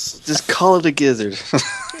ventriculus. Just call it a gizzard.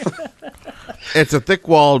 It's a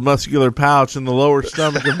thick-walled muscular pouch in the lower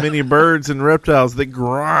stomach of many birds and reptiles that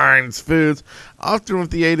grinds foods, often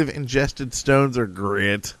with the aid of ingested stones or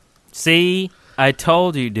grit. See? I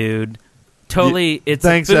told you, dude. Totally.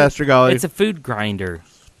 Thanks, Astrogully. It's a food grinder.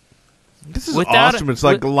 This is awesome. It's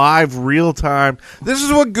live, real-time. This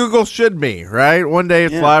is what Google should be, right? One day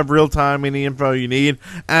it's live, real-time, any info you need.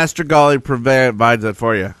 Astrogully provides that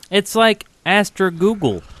for you. It's like Astra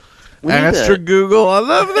Google. Astra Google, I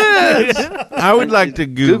love this. I would like to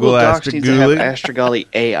Google Docs Astra needs to have Google. Astrogully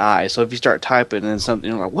AI. So if you start typing and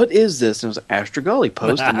something, like, what is this? And it's Astrogully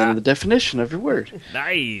post, and then the definition of your word.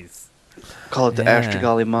 Nice. Call it the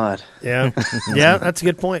Astrogolly mod. Yeah, yeah, that's a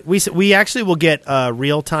good point. We actually will get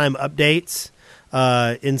real-time updates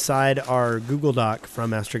inside our Google Doc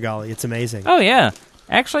from Astrogolly. It's amazing. Oh, yeah.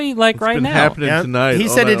 Actually, like It's right been now. happening tonight. He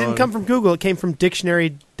all said night it didn't long. come from Google. It came from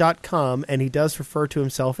dictionary.com, and he does refer to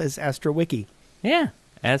himself as AstroWiki. Yeah,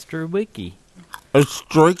 AstroWiki. A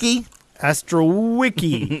strikey?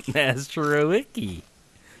 AstroWiki. AstroWiki.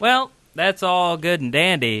 Well, that's all good and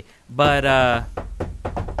dandy, but,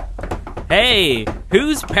 hey,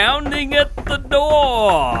 who's pounding at the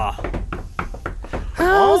door?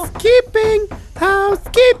 Housekeeping,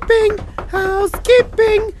 housekeeping,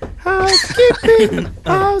 housekeeping, housekeeping,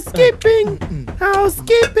 housekeeping,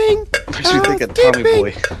 housekeeping. Makes me think of Tommy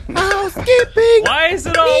Boy. Housekeeping. Why is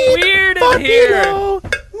it all weird in here? Pillow,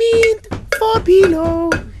 meat for pillow.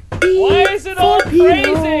 Why is it all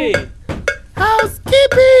crazy?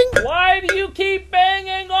 Housekeeping. Why do you keep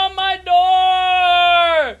banging on my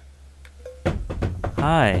door?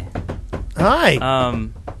 Hi. Hi.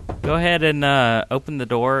 Go ahead and open the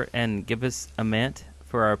door and give us a mint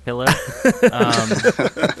for our pillow.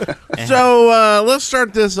 So let's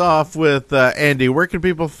start this off with Andy. Where can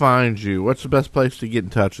people find you? What's the best place to get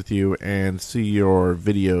in touch with you and see your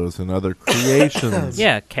videos and other creations?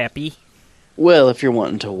 Yeah, Cappy. Well, if you're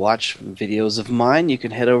wanting to watch videos of mine, you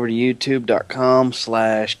can head over to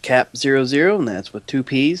youtube.com/Capp00, and that's with 2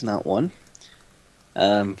 P's, not one.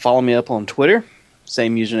 Follow me up on Twitter.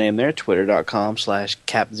 Same username there,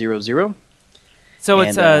 twitter.com/Capp00. So And,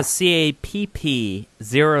 it's CAPP00.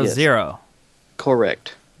 Yes.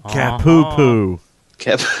 Correct. Capp00.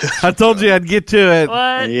 Cap. I told you I'd get to it.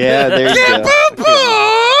 What? Yeah, there you go.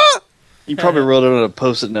 You probably wrote it on a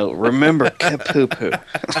post-it note. Remember Capp00.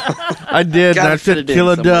 I did. And I said kill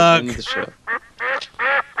a duck.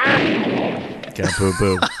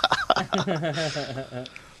 Capp00.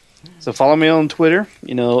 So follow me on Twitter.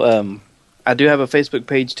 You know, I do have a Facebook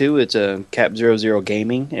page too. It's a Capp00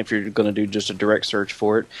 Gaming. If you're going to do just a direct search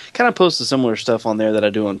for it, kind of post the similar stuff on there that I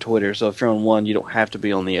do on Twitter. So if you're on one, you don't have to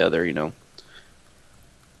be on the other. You know.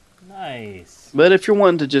 Nice. But if you're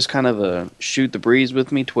wanting to just kind of shoot the breeze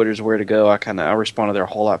with me, Twitter's where to go. I respond to there a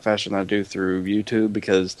whole lot faster than I do through YouTube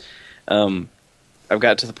because I've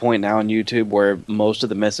got to the point now on YouTube where most of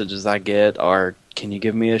the messages I get are, "Can you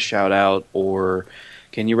give me a shout out?" or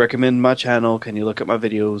 "Can you recommend my channel? Can you look at my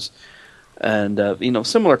videos?" And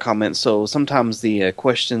similar comments. So sometimes the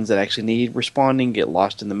questions that actually need responding get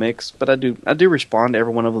lost in the mix. But I do respond to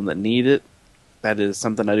every one of them that need it. That is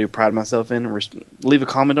something I do pride myself in. Leave a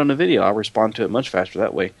comment on the video. I'll respond to it much faster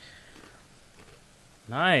that way.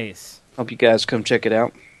 Nice. Hope you guys come check it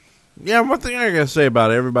out. Yeah, one thing I gotta say about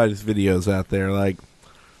everybody's videos out there, like,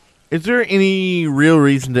 is there any real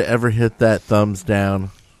reason to ever hit that thumbs down?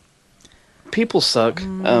 People suck.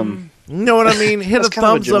 You know what I mean? Hit a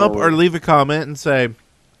thumbs up or leave a comment and say,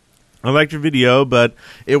 "I liked your video, but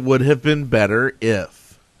it would have been better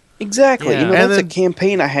if." Exactly. Yeah. You know, And that's then- a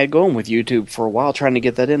campaign I had going with YouTube for a while, trying to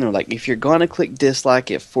get that in there. Like, if you're going to click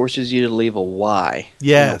dislike, it forces you to leave a why.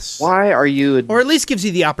 Yes. You know, why are you... Or at least gives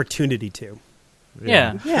you the opportunity to.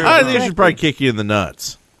 Yeah. I think you should probably kick you in the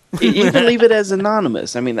nuts. You can leave it as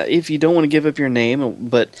anonymous. I mean, if you don't want to give up your name,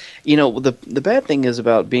 but you know, the bad thing is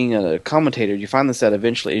about being a commentator. You find this out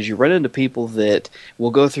eventually is you run into people that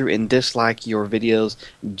will go through and dislike your videos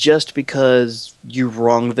just because you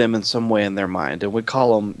wronged them in some way in their mind. And we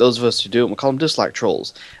call them, those of us who do it, we call them dislike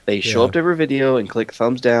trolls. They show up to every video and click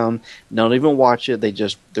thumbs down, don't even watch it. They're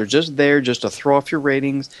just there just to throw off your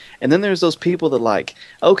ratings. And then there's those people that like,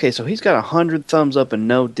 okay, so he's got 100 thumbs up and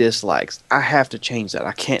no dislikes. I have to change that.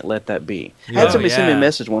 I can't let that be. I had somebody send me a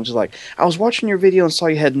message once, just like, I was watching your video and saw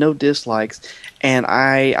you had no dislikes, and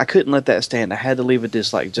I couldn't let that stand. I had to leave a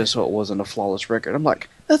dislike just so it wasn't a flawless record. I'm like,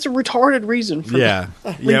 that's a retarded reason for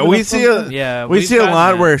we see a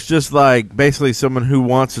lot where it's just like basically someone who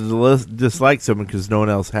wants to dislike someone because no one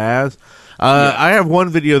else has. I have one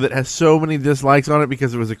video that has so many dislikes on it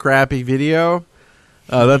because it was a crappy video.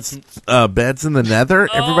 That's Beds in the Nether.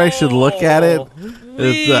 Everybody should look at it.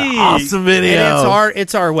 It's an awesome video. And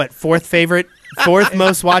it's our what, fourth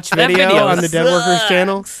most watched video on the Dead Workers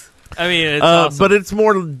channel. I mean, it's awesome. But it's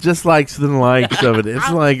more dislikes than likes of it. It's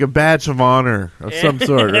like a badge of honor of some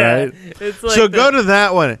sort, right? It's like so go to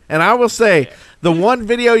that one, and I will say the one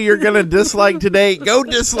video you're gonna dislike today, go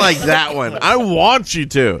dislike that one. I want you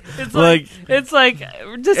to. It's it's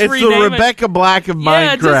just the rename Rebecca Black of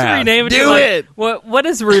Yeah, Minecraft. just rename it. Do it. What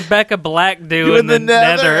does Rebecca Black do in the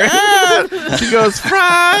Nether? She goes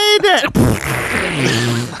Friday.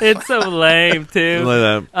 It's so lame too.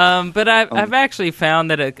 Like that. But I've actually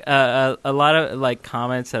found that a lot of like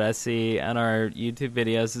comments that I see on our YouTube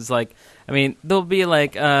videos is like, I mean, there'll be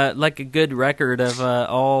like a good record of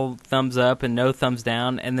all thumbs up and no thumbs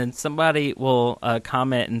down, and then somebody will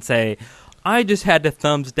comment and say, I just had to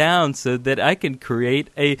thumbs down so that I can create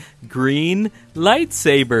a green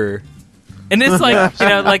lightsaber. And it's like,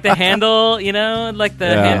 like the handle, like the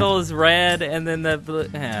handle is red and then the blue.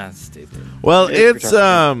 Stupid. Well, it's,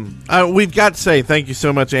 we've got to say thank you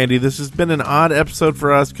so much, Andy. This has been an odd episode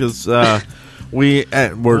for us because we're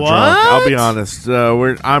drunk. I'll be honest.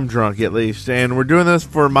 I'm drunk at least. And we're doing this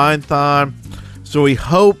for Minethon. So we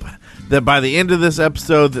hope that by the end of this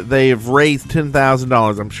episode that they have raised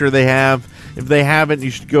 $10,000. I'm sure they have. If they haven't, you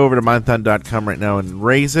should go over to Minethon.com right now and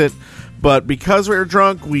raise it. But because we were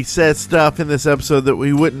drunk, we said stuff in this episode that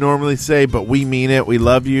we wouldn't normally say, but we mean it. We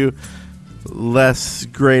love you. Less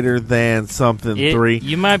greater than something 3.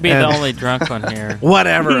 You might be the only drunk one here.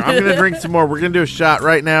 Whatever. I'm going to drink some more. We're going to do a shot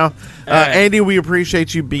right now. Right. Andy, we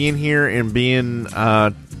appreciate you being here and being,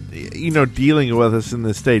 dealing with us in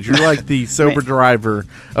this stage. You're like the sober driver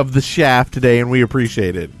of the shaft today, and we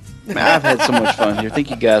appreciate it. I've had so much fun here.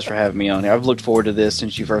 Thank you guys for having me on here. I've looked forward to this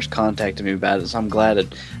since you first contacted me about it, so I'm glad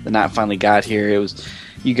that the night finally got here.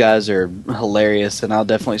 You guys are hilarious, and I'll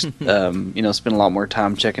definitely, spend a lot more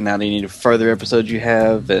time checking out any further episodes you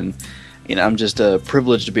have, and I'm just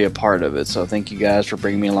privileged to be a part of it. So thank you guys for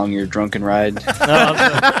bringing me along your drunken ride.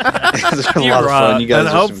 It's been a lot of fun. You guys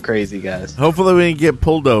are some crazy guys. Hopefully we didn't get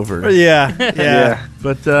pulled over. Yeah.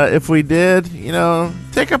 But if we did,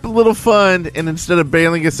 take up a little fun, and instead of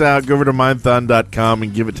bailing us out, go over to Minethon.com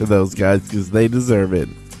and give it to those guys because they deserve it.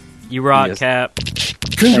 You rock, Cap.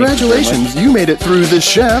 Congratulations, you made it through The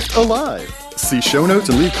Shaft alive. See show notes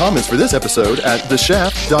and leave comments for this episode at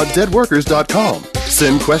theshaft.deadworkers.com.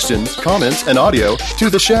 Send questions, comments, and audio to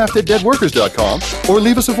theshaft@deadworkers.com or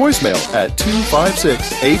leave us a voicemail at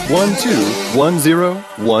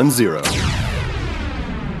 256-812-1010.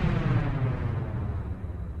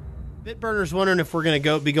 Bitburner's wondering if we're going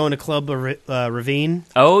to be going to Club Ravine.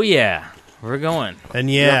 Oh, yeah. We're going. And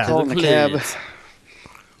Calling the cab.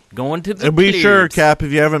 Going to the And be sure, Cap,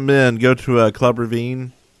 if you haven't been, go to Club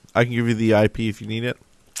Ravine. I can give you the IP if you need it.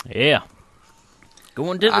 Yeah.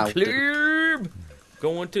 Going to the club.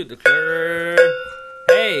 Going to the club.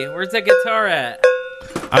 Hey, where's that guitar at?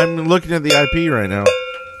 I'm looking at the IP right now.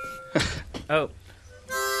 Oh.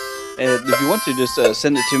 And if you want to, just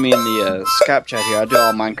send it to me in the Skype chat here. I do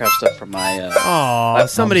all Minecraft stuff for my...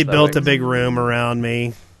 somebody built a big room around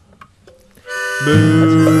me.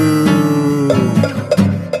 Boo.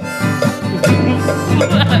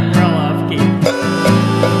 Roll off, Keith.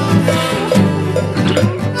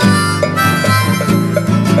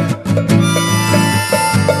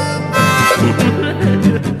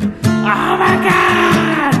 Oh my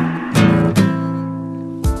God!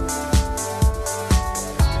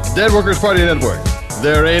 Dead Workers Party Network.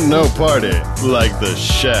 There ain't no party like the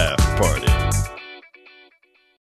Shaft Party.